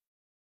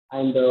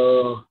 and we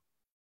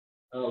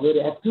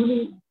are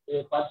actually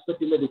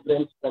participating in a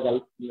different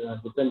struggle,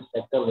 different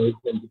sector wise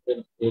and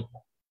different states.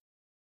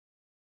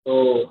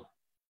 So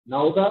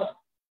now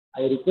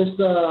I request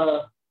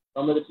the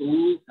comrades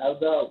who have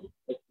the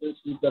experience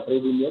with the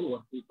trade union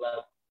working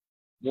class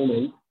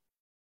movement,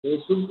 they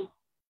should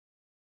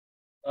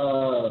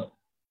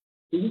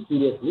think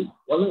seriously.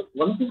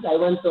 One thing I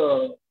want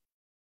to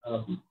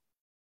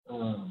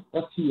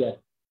touch here,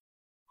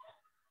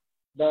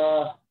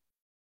 the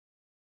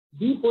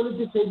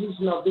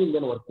depoliticization of the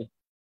Indian working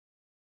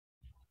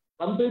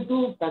compared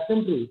to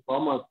peasantry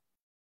farmers,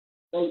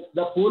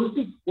 the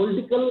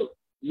political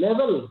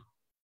level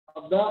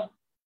of the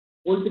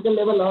political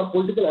level or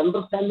political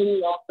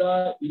understanding of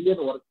the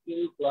Indian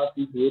working class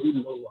is very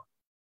low.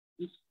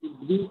 This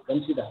should be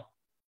considered.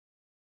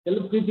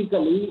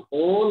 Self-critically,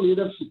 all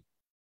leadership,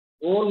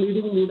 all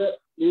leading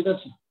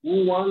leadership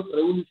who wants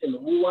revolution,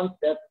 who wants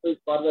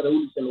sacrifice for the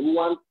revolution, who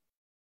wants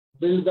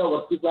build the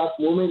working class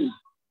movement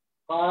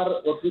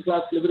for working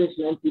class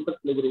liberation and people's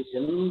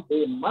liberation,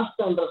 they must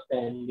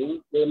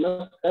understanding, they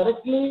must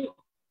correctly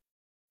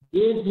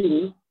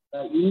gauging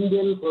the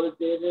Indian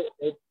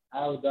proletariat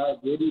have the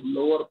very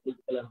lower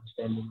political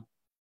understanding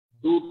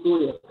due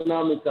to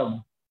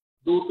economicism,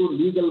 due to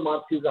legal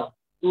Marxism,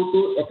 due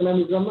to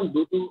economism and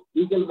due to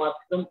legal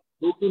Marxism,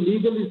 due to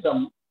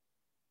legalism,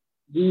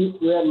 we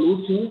are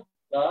losing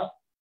the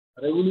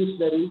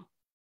revolutionary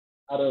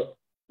or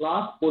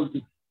class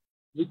politics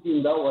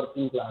within the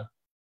working class.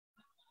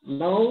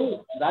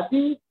 Now that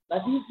is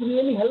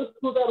really help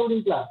to the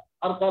ruling class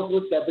or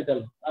corporate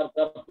capital or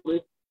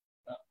corporate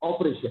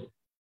operation.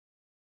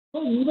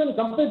 So even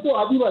compared to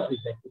Adivasis,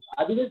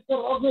 Adivasis are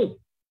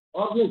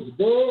organized.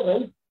 They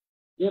raise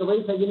their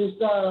voice against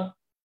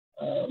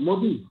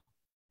Modi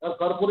or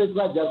corporate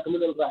class,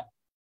 communal class.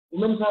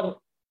 Women are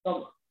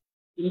some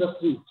in the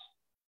streets.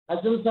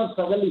 Peasants are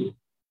struggling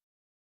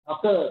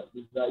after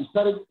the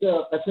historic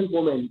peasant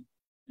movement.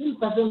 Still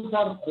peasants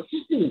are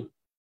resisting.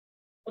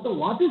 But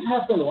what is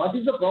happened? What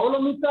is the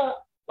problem with the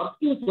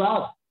working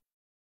class?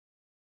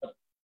 The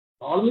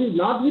problem is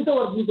not with the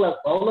working class.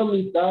 Problem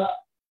is the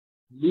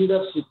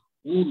leadership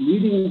who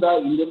leading the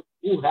Indian,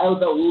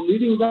 who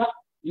leading the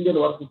Indian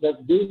working class.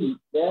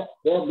 They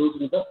are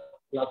losing the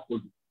class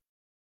politics.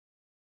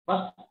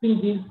 First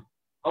thing is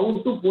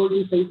how to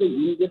politicize the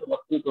Indian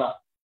working class.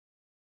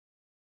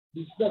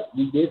 This is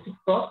the basic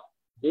thought.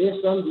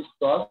 Based on this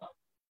thought,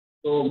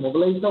 so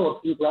mobilize the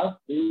working class,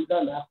 build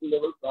the national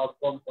level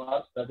platform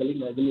for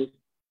struggling against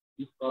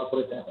this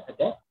corporate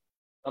attack,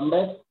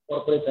 combat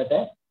corporate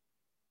attack,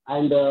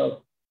 and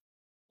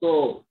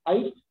so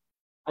fight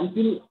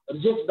until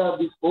reject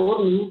these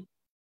four new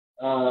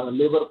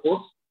labor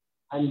codes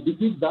and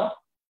defeat the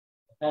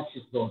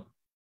fascist zone.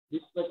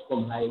 This much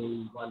from I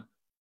want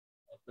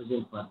to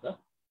present for the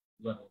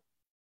world.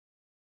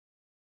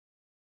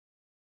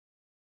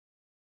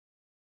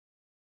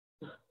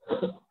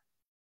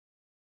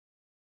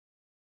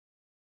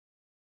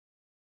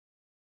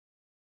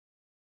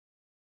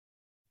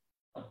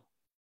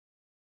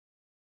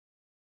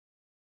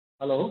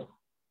 Hello.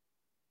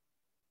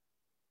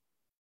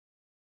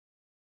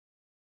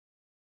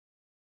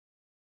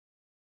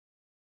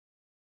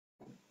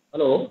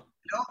 Hello.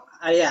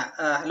 Hello. Yeah.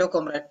 Hello,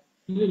 comrade.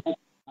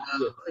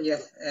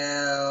 Yes.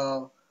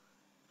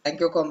 Thank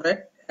you,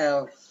 comrade,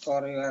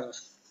 for your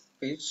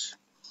speech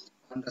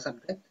on the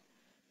subject.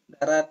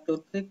 There are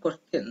 2-3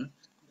 questions,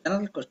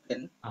 general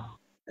questions,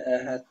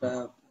 has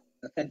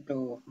sent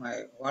to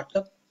my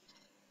WhatsApp.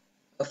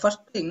 The first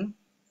thing,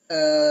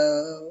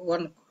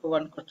 one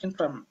question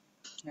from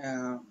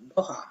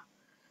Doha,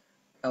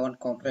 one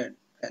comrade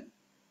said,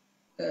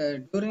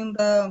 during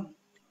the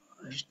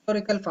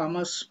historical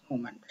farmers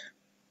movement,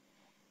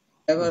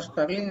 they were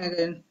struggling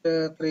against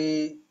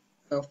 3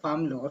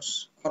 farm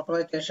laws,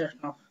 corporatization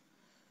of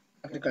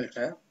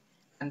agriculture,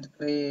 and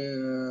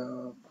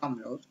 3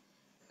 farm laws.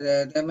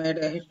 They made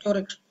a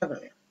historic struggle,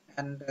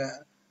 and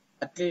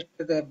at least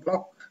they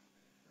blocked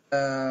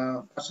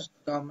the fascist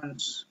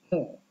government's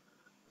move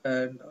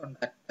on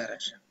that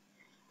direction.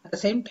 At the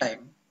same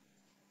time,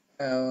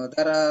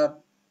 there are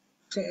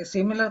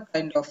similar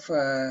kind of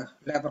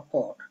labor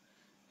code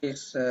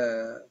is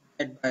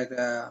made by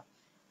the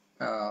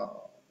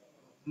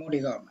Modi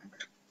government.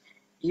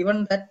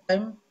 Even that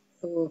time,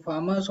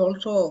 farmers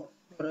also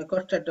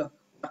requested the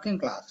working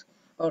class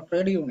or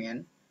trade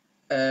union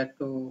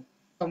to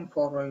come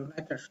for a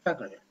united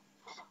struggle.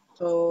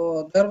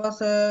 So there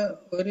was a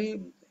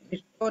very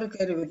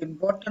historically very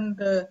important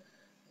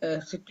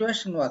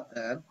situation was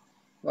there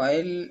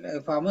while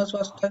farmers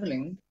were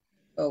struggling.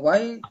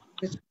 Why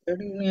this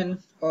trade union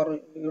or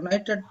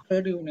united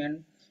trade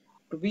union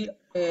to be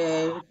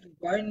to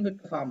join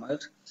with the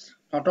farmers,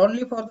 not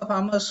only for the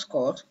farmers'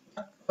 cause,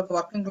 but for the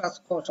working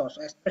class cause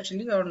also,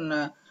 especially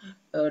on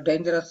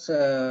dangerous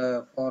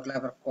for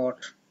labor code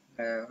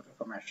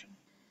reformation.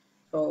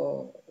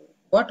 So,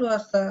 what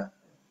was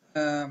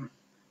um,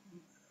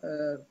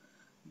 uh,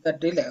 the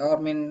delay, or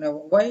I mean,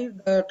 why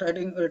the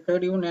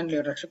trade union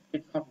leadership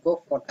did not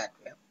go for that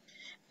way?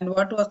 And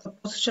what was the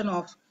position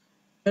of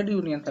Trade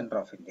Union Center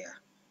of India,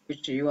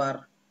 which you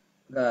are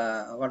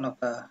the one of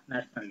the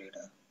national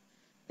leader?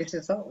 This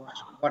is the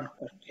one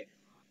question.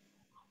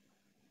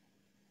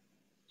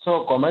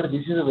 So, Comrade,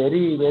 this is a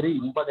very, very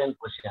important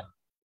question.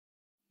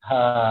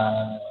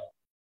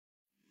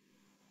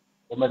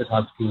 Comrade is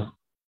asking.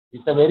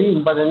 It's a very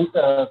important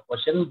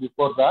question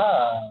before the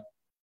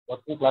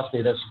working class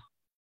leadership.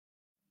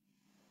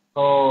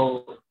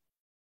 So,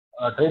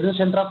 Trade Union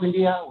Center of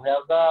India, we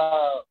have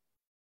the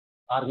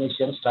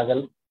organization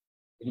struggle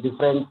in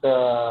different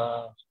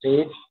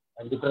states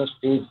and different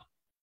states.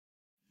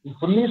 We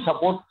fully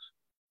support,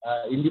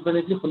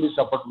 independently fully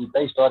support with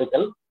the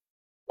historical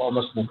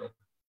farmers movement.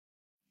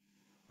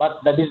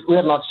 But that is, we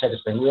are not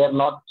satisfied. We are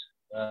not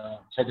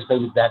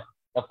satisfied with that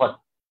effort.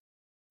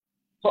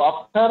 So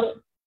after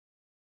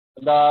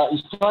the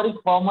historic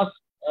farmers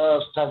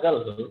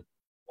struggle,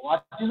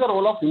 what is the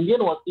role of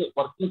Indian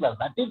working class?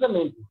 That is the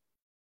main thing.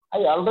 I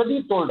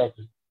already told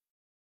actually.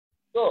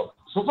 So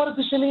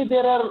superficially,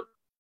 there are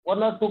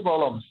one or two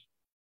problems.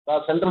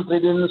 The central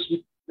trade unions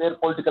with their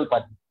political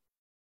party.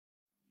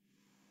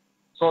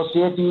 So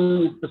CATU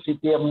with the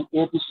CPM,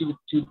 APC with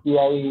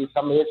CPI,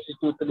 some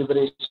ACC with the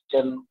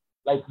Liberation,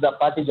 like the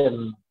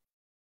partisan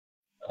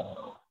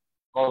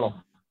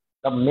column.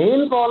 The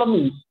main column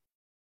is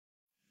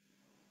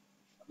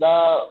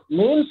the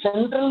main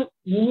central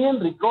union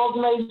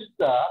recognized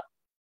the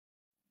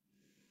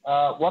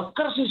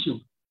workers' issue.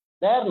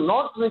 They are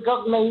not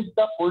recognized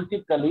the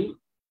politically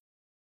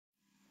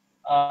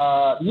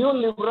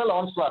neoliberal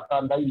onslaught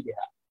on the India,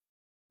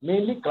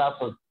 mainly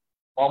classes,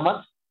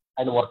 farmers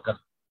and workers.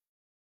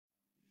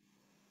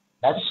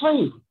 That's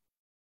why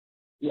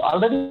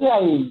already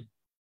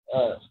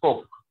I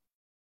spoke.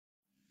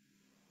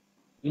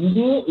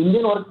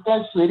 Indian working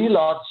class is very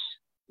large,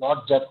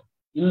 not just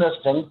in the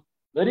strength,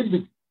 very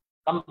big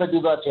compared to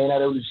the China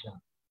Revolution,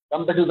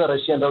 compared to the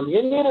Russian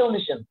Revolution, any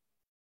revolution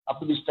up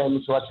to this time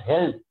which was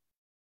held.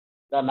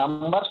 The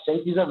number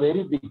strength is a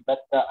very big, but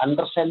the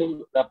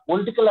understanding, the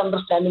political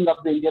understanding of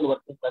the Indian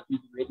working class is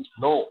very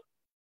low.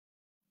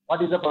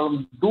 What is the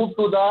problem? Due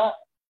to the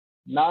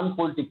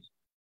non-politics,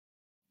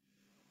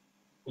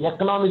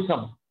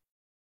 economicism,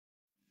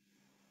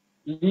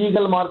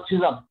 legal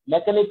Marxism,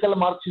 mechanical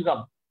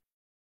Marxism.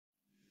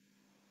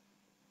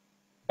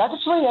 That is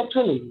why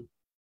actually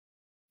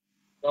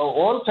the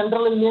whole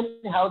central union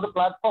have the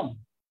platform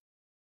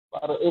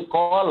for a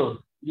call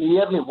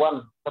yearly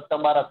 1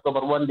 September,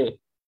 October, 1 day.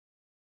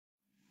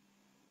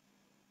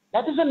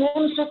 That is a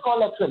namesake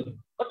call actually.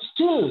 But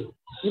still,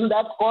 in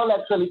that call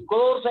actually,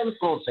 crores and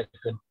crores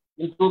actually.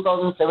 In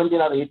 2017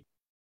 or 8,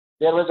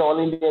 there was all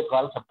India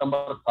call,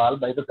 September call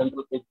by the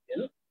central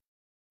union.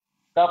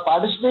 The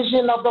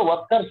participation of the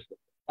workers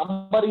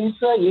number is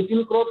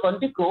 18 crore,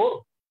 20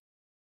 crore.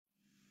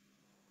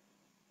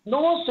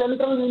 No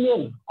central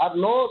union or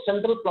no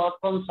central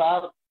platforms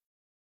are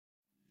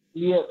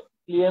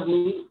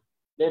clearly,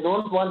 they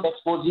don't want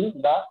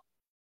exposing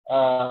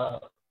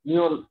the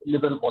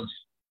neoliberal policy.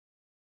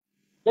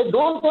 They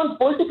don't want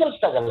political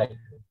struggle like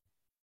this.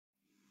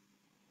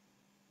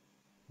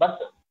 But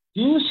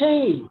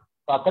TUCI,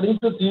 according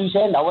to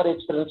TUCI and our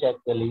experience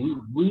actually,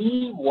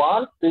 we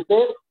want to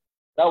prepare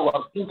the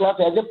working class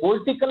as a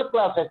political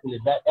class actually,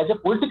 as a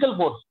political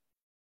force.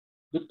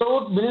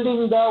 Without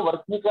building the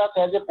working class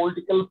as a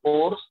political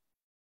force,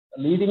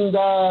 leading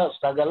the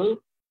struggle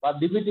or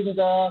defeating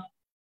the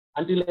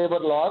anti-labor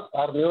laws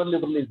or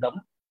neoliberalism,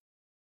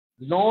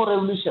 no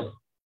revolution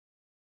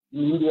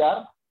in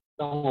India,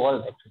 the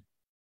world actually.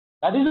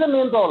 That is the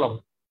main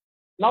problem.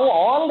 Now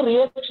all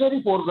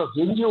reactionary forces,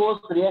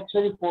 NGOs,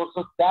 reactionary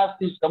forces,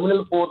 caste,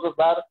 communal forces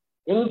are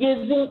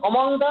engaging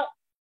among the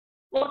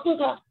working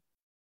class.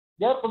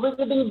 They are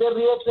propagating their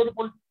reactionary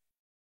politics.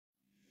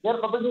 They are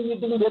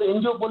propagating their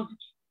NGO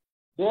politics.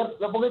 They are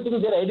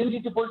propagating their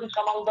identity politics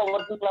among the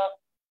working class.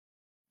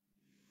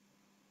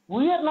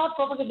 We are not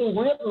propagating.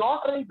 We are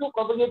not ready to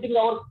propagating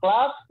our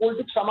class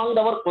politics among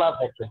our class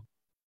actually.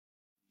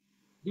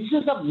 This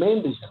is the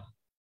main reason.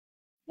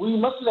 We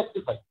must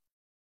rectify.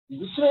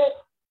 This way,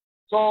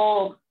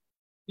 so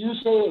you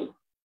say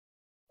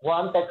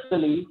want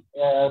actually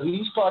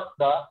restart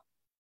the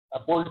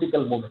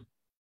political movement.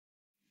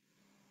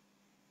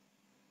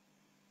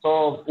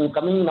 So in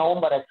coming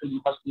November, actually,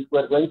 first week, we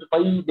are going to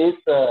 5 days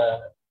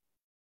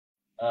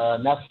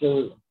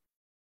national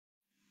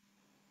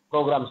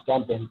programs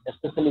campaign,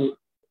 especially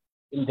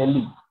in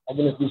Delhi,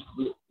 against this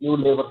new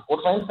labor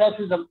force and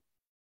fascism.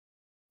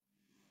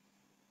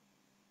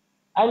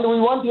 And we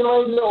want to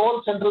invite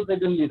all central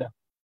federal leaders.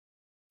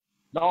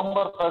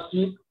 November 1st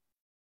week,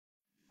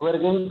 we are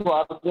going to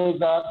organize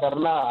the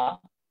dharna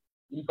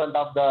in front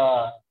of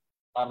the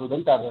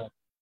Parliament or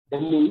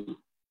Delhi.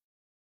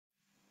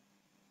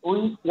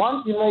 We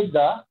want to invite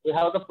we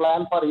have the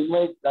plan for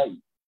invite the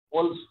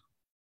all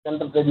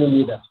central federal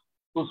leaders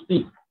to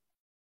speak.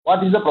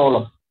 What is the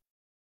problem?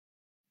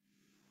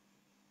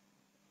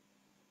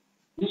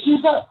 This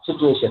is the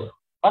situation.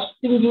 First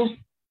thing is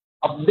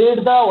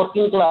update the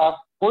working class,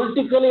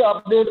 politically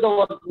update the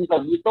working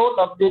class. Without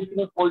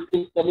updating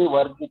politically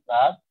working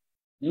class,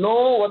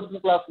 no working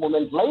class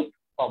movement like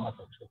farmer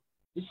section.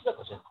 This is the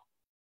question.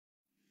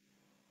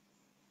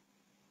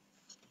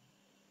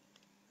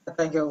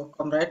 Thank you,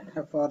 comrade,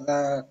 for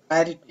the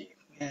clarity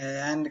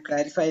and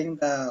clarifying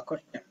the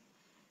question.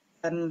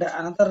 And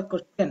another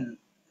question,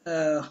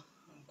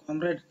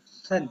 comrade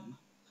Sen.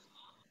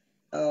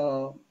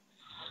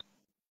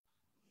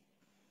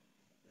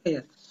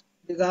 Yes,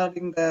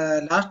 regarding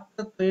the last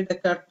 3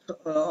 decades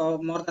or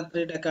more than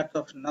 3 decades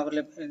of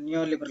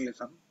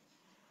neoliberalism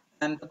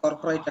and the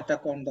corporate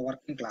attack on the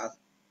working class.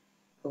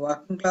 The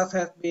working class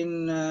has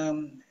been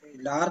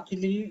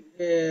largely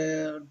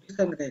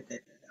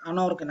disintegrated,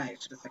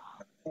 unorganized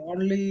sector.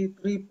 Only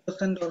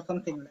 3% or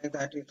something like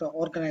that is the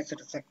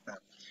organized sector.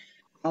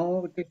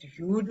 Now it is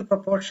huge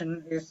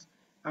proportion is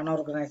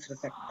unorganized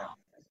sector,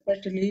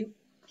 especially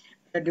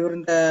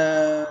during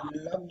the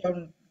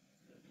lockdown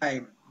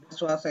time.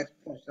 This was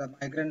exposed. The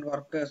migrant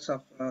workers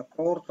of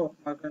crores of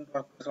migrant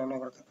workers all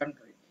over the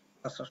country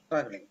was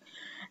struggling,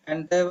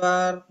 and they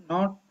were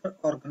not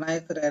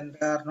organized, and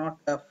they are not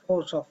a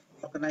force of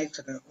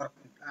organized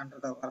working under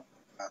the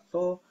working class.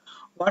 So,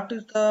 what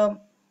is the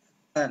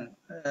plan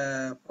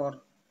for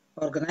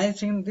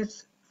organizing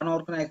this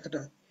unorganized,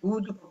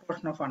 huge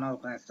proportion of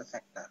unorganized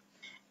sector?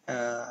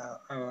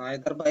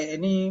 Either by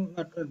any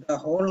the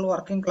whole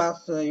working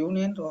class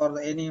unions or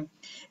any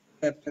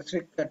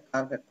specific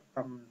target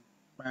from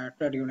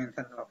trade union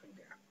center of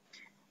India.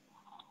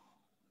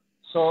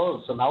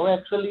 So now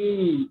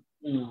actually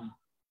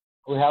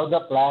we have the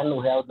plan,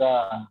 we have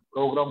the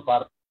program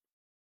for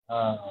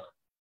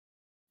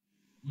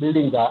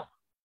building the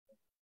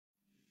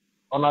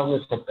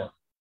unorganized sector,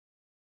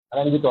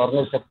 along with the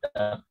organized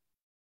sector.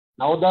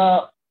 Now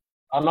the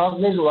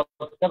unorganized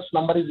workers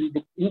number is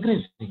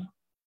increasing.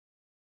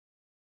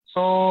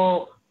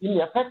 So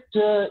in effect,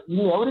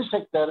 in every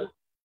sector,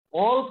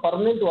 all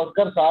permanent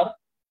workers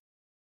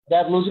they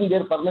are losing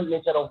their permanent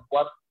nature of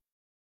work,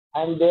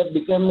 and they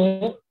become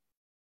a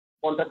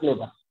contract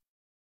labor.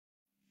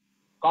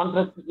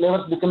 Contract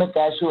laborers become a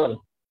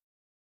casual.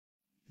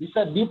 This is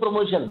a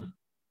depromotion.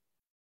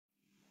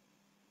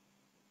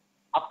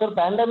 After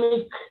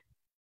pandemic,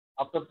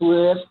 after 2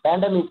 years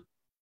pandemic,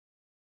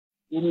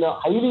 in a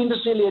highly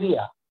industrial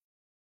area,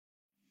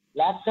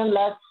 lakhs and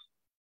lakhs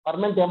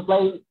permanent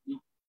employees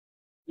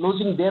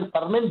losing their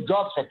permanent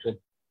jobs actually.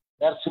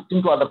 They are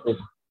shifting to other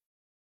places.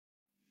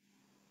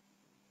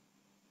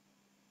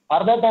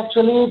 For that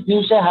actually,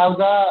 TUCI have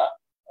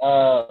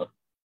the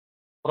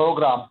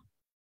program,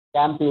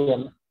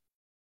 campaign,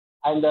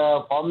 and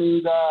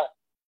forming the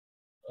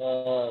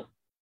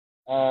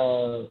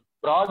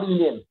broad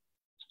union,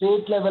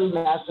 state level,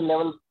 national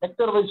level,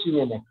 sector-wise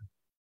union. Actually.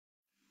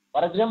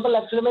 For example,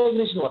 actually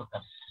migration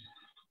workers.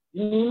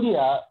 In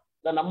India,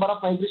 the number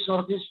of migration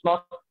workers is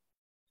not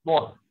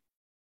small,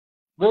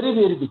 very,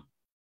 very big.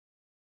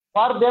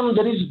 For them,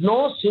 there is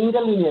no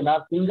single union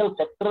or single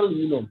sectoral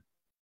union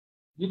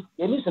with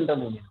any central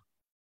union.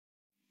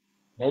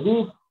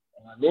 Maybe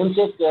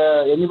namesake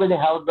anybody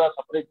have the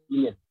separate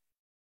union.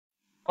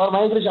 For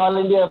migration, all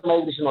India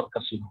migration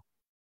workers,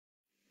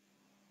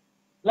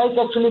 like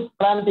actually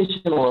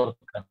plantation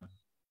workers,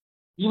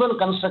 even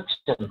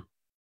construction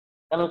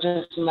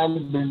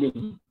and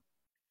building.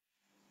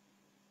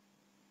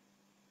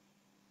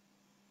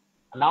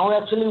 Now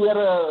actually we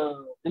are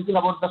thinking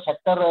about the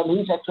sector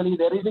means actually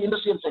there is the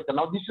industrial sector.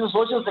 Now this is a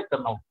social sector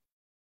now.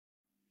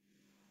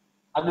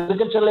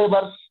 Agricultural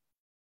laborers,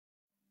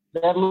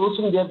 they are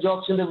losing their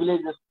jobs in the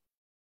villages.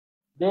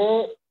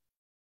 They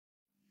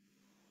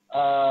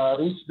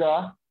reach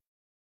the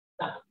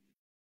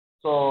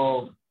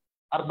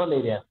urban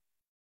areas.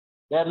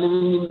 They are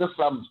living in the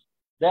slums.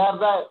 They are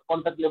the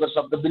contract laborers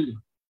of the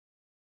building.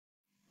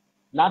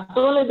 Not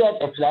only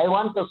that, actually, I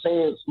want to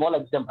say a small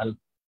example.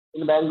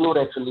 In Bangalore,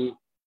 actually,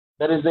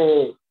 there is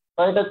a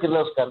Toyota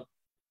Kirloskar,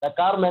 the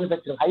car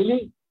manufacturing,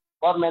 highly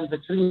car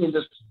manufacturing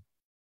industry.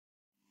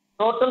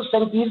 Total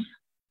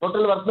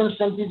workmen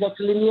strength is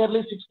actually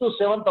nearly 6,000 to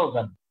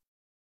 7,000.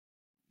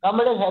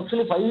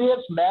 Actually 5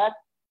 years back,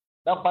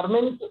 the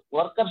permanent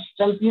worker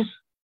strength is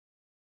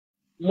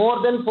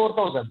more than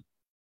 4,000.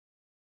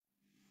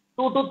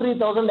 2 to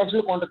 3,000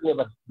 actually contract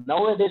labor.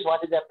 Nowadays,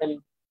 what is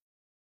happening?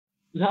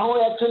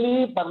 Now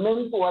actually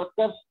permanent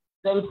workers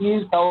strength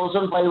is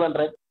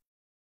 1,500.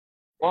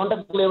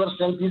 Contract labor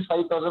strength is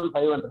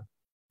 5,500.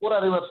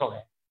 Pura reverse ho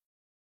gaya.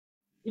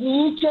 In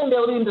each and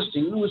every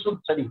industry, we should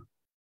study.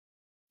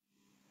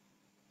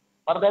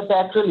 For that,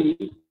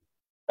 actually,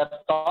 the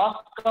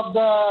task of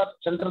the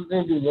central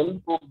trade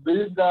union to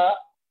build the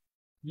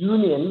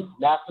union,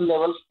 national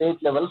level,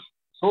 state level,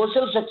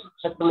 social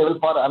sector level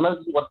for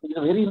emergency work is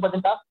a very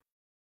important task.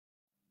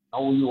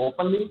 Now we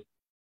openly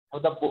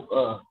have the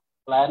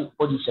plan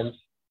positions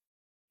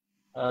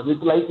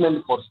with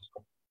like-minded forces.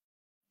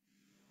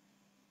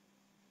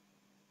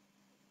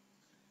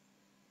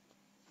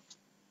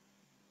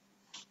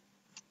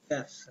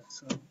 Yes.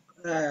 So,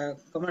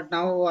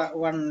 now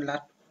one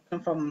last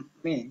question from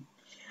me.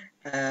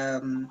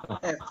 As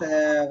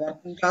a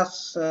working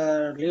class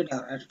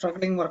leader, a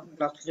struggling working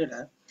class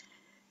leader,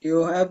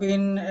 you have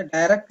been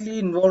directly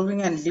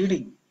involving and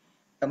leading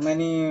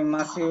many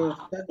massive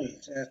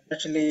struggles,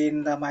 especially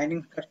in the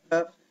mining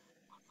sector,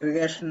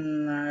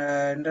 irrigation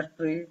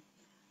industry,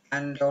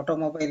 and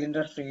automobile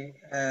industry,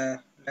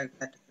 like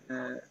that.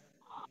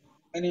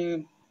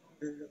 Many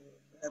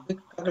big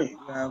struggle you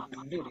have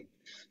been leading.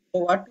 So,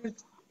 what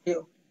is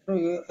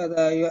through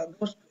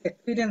those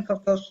experience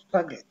of those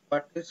struggles?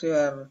 What is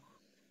your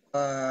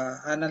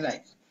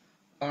analyze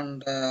on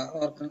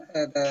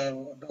the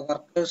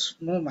workers'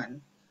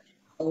 movement?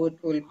 How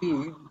it will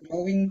be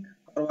growing,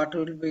 or what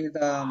are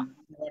the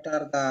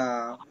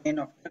main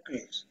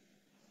obstacles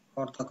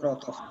for the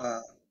growth of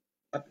the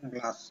working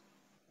class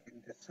in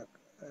this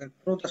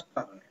through the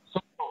struggle? So,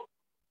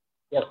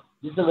 yes,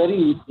 this is a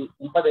very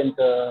important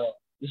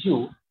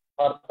issue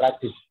for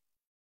practice.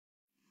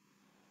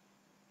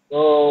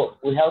 So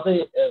we have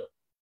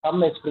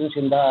some experience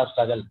in the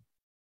struggle.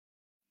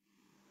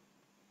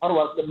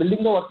 For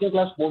building the working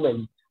class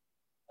movement,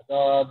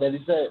 there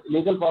is a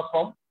legal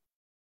platform,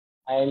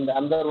 and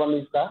another one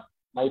is the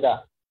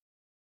Maida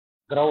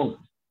ground.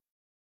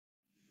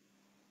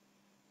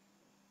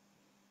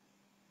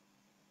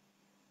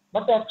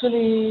 But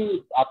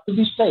actually, up to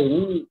this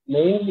time,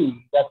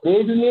 mainly the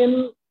trade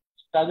union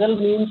struggle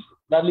means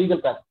the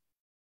legal practice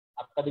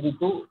according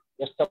to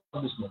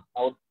establishment.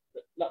 Now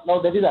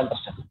that is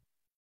understandable.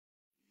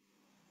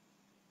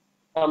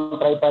 Some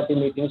tri-party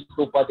meetings,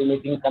 two-party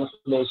meetings,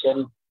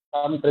 conciliation,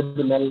 some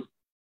tribunal.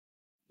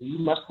 We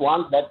must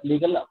want that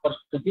legal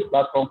opportunity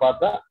platform for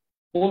the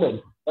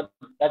movement, but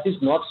that is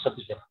not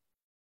sufficient.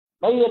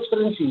 My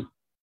experience is,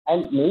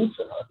 and means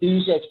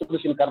TUCI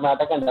experience in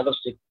Karnataka and other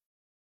states.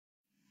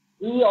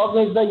 We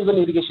organize the even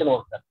irrigation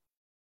workers.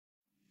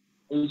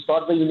 We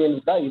start the union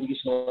with the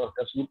irrigation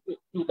workers with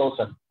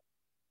 2,000.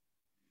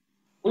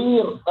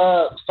 We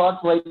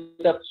start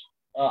write-ups,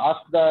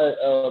 ask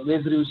the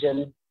wage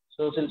revision,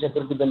 social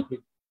security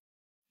benefits,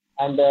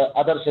 and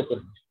other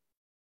securities.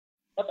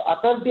 But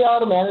authority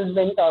or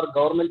management or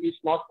government is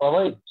not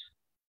provided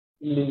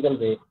in legal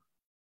way.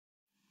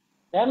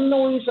 Then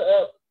we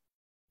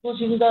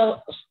choosing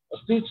the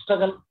street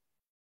struggle.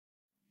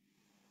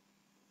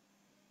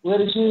 We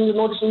are issuing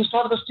notice, we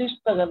start the street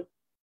struggle.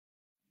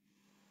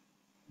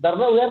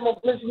 Dharna, we are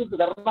mobilizing with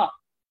Dharna.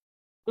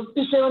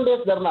 57 days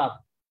Dharna.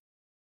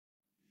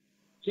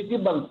 City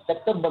band,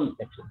 sector band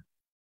actually.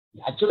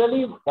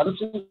 Actually, once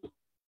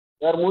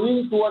we are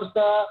moving towards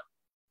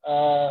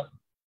the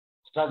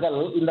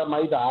struggle in the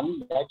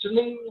Maidan,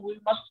 actually we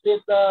must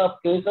face the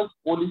case of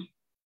police.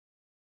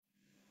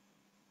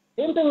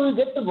 Same time we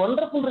get a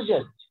wonderful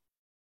result.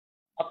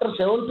 After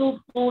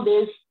 72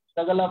 days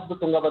struggle of the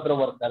Tungabhadra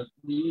workers,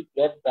 we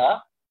get the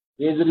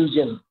wage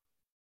revision.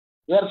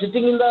 We are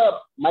sitting in the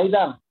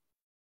Maidan.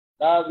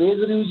 The wage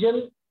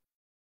revision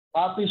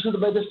copy issued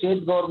by the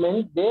state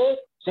government.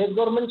 State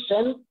government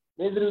sent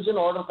wage revision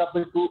order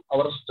copy to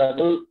our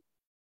struggle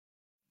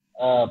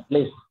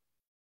place.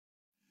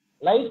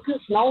 Like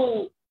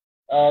now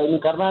in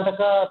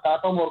Karnataka,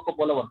 Tata Marco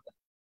Polo workers.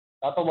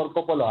 Tata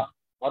Marco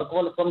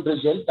Polo from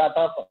Brazil,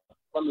 Tata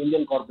from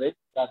Indian corporate,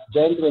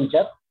 joint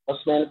venture, bus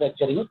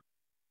manufacturing.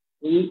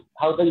 We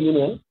have the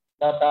union,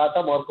 the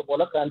Tata Marco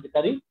Polo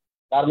Krantikari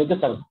Karmika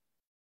Sangh.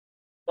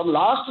 From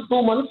last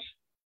 2 months,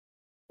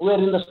 we are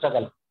in the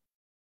struggle.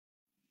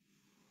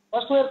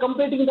 First, we are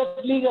completing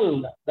that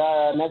legal,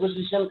 the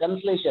negotiation,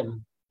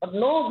 conciliation. But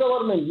no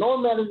government, no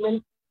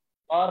management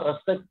or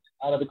respect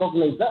or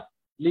recognize the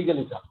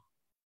legalism.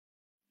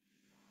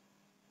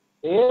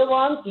 They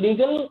want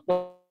legal.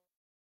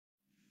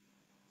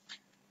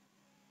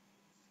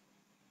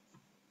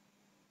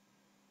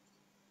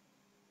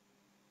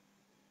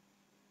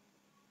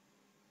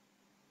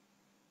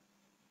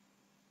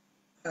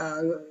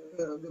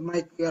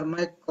 Your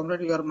mic,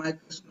 comrade, your mic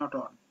is not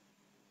on.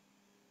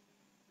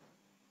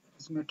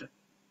 It's muted.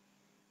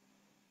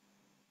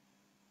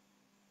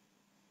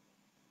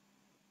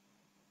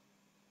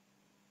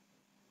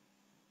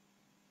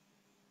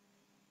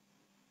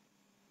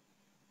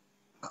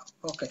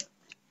 Okay.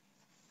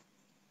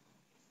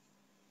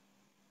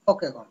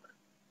 Okay, comrade.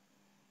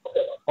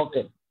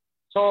 Okay.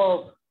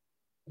 So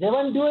they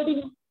want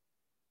dividing.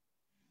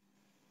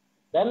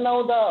 Then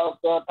now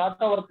the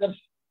Tata workers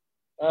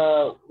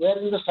were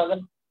in the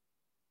struggle.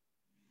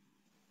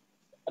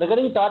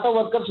 Regarding Tata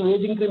workers'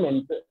 wage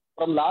increment,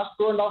 from last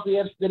 2.5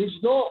 years, there is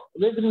no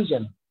wage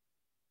revision.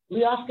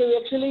 We ask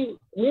actually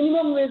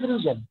minimum wage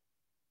revision.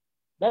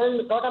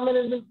 Then Tata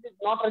management is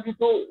not ready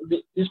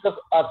to discuss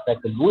our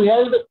tackle. We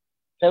held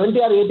 70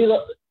 or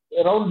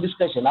 80 round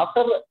discussion.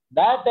 After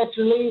that,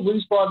 actually,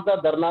 we start the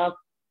dharna,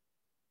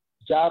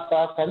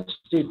 jata, and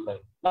street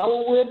fight. Now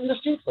we are in the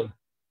street fight.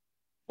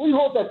 We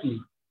hope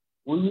actually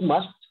we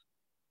must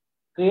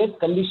create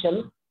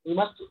condition. We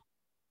must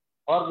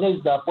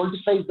organize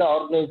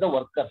the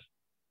workers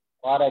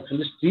for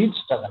actually street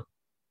struggle.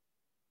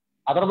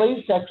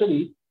 Otherwise,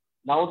 actually,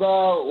 now the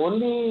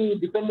only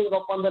depending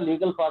upon the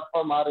legal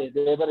platform or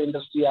labor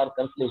industry or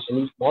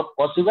cancellation is not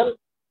possible.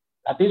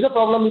 That is a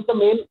problem with the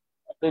main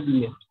trade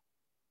union.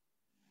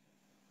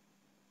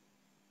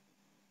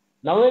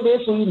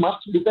 Nowadays, we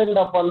must depend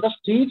upon the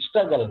street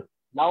struggle.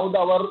 Now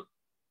our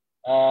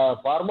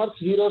farmers'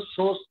 heroes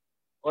shows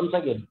once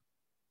again.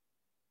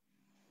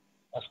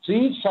 The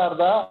streets are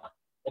the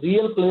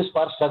real place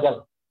for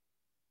struggle.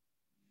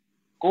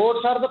 Courts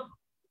are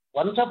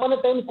once upon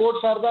a time, courts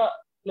are the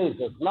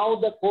places. Now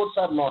the courts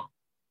are not.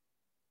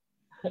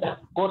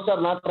 Courts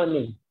are not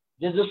running.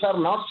 Judges are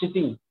not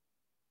sitting.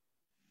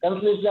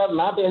 Councils are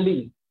not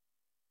holding.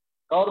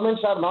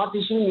 Governments are not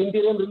issuing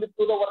interim relief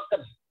to the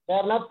workers. They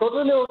are not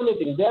totally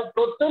violating. They are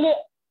totally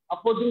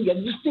opposing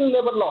existing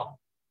labor law.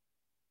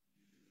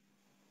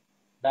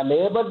 The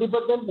labor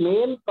department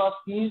main task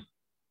is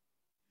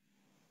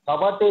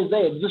sabotage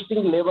the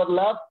existing labor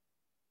law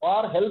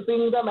or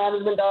helping the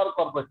management or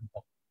corporate.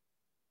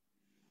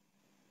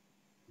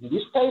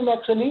 This time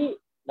actually,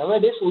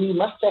 nowadays we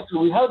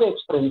have the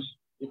experience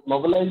with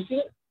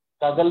mobilizing,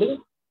 struggling,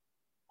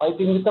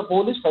 fighting with the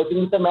police,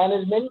 fighting with the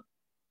management,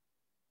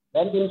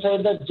 went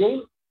inside the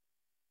jail,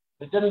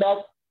 returned back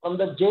from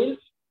the jail,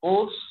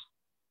 courts.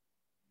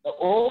 The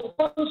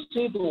open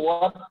street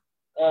war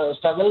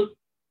struggle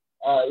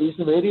is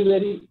very,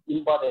 very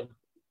important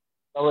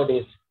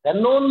nowadays.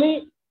 Then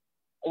only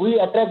we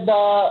attract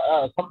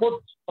the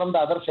support from the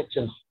other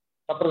sections,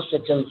 suppressed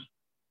sections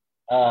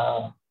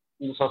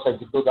in the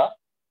society to the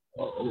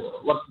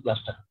working class.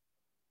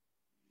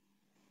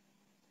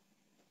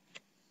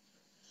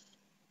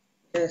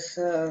 Yes,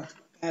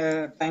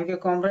 thank you,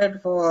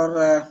 comrade,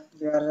 for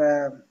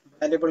your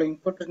valuable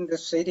input in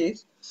this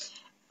series,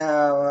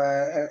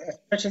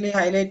 especially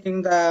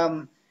highlighting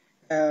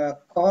the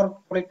core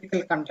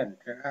political content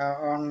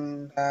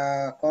on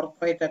the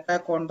corporate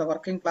attack on the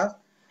working class,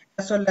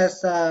 as well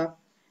as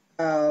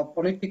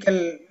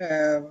political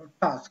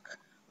task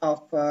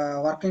of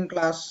working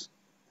class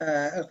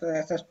as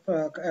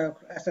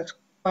a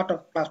part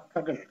of class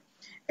struggle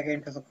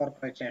against the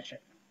corporation.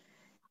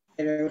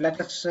 Let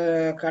us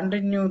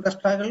continue the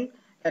struggle.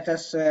 Let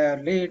us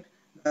lead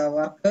the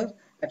workers.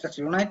 Let us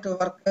unite the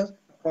workers.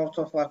 The crowds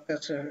of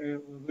workers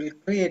will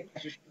create a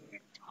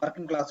history.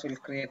 Working class will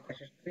create a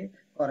history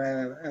for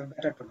a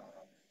better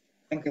tomorrow.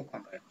 Thank you,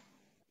 comrade.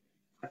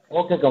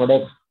 Okay,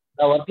 comrade.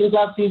 The working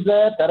class is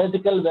a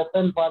theoretical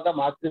weapon for the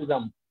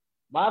Marxism.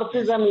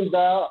 Marxism is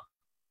the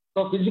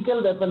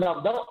physical weapon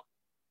of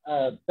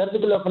the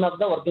theoretical weapon of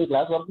the working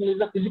class. Working is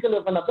the physical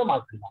weapon of the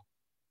Marxism.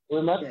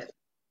 We must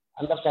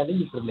understanding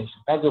this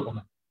relation. Thank you,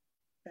 comrade.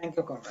 Thank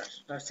you,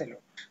 comrade. Salute.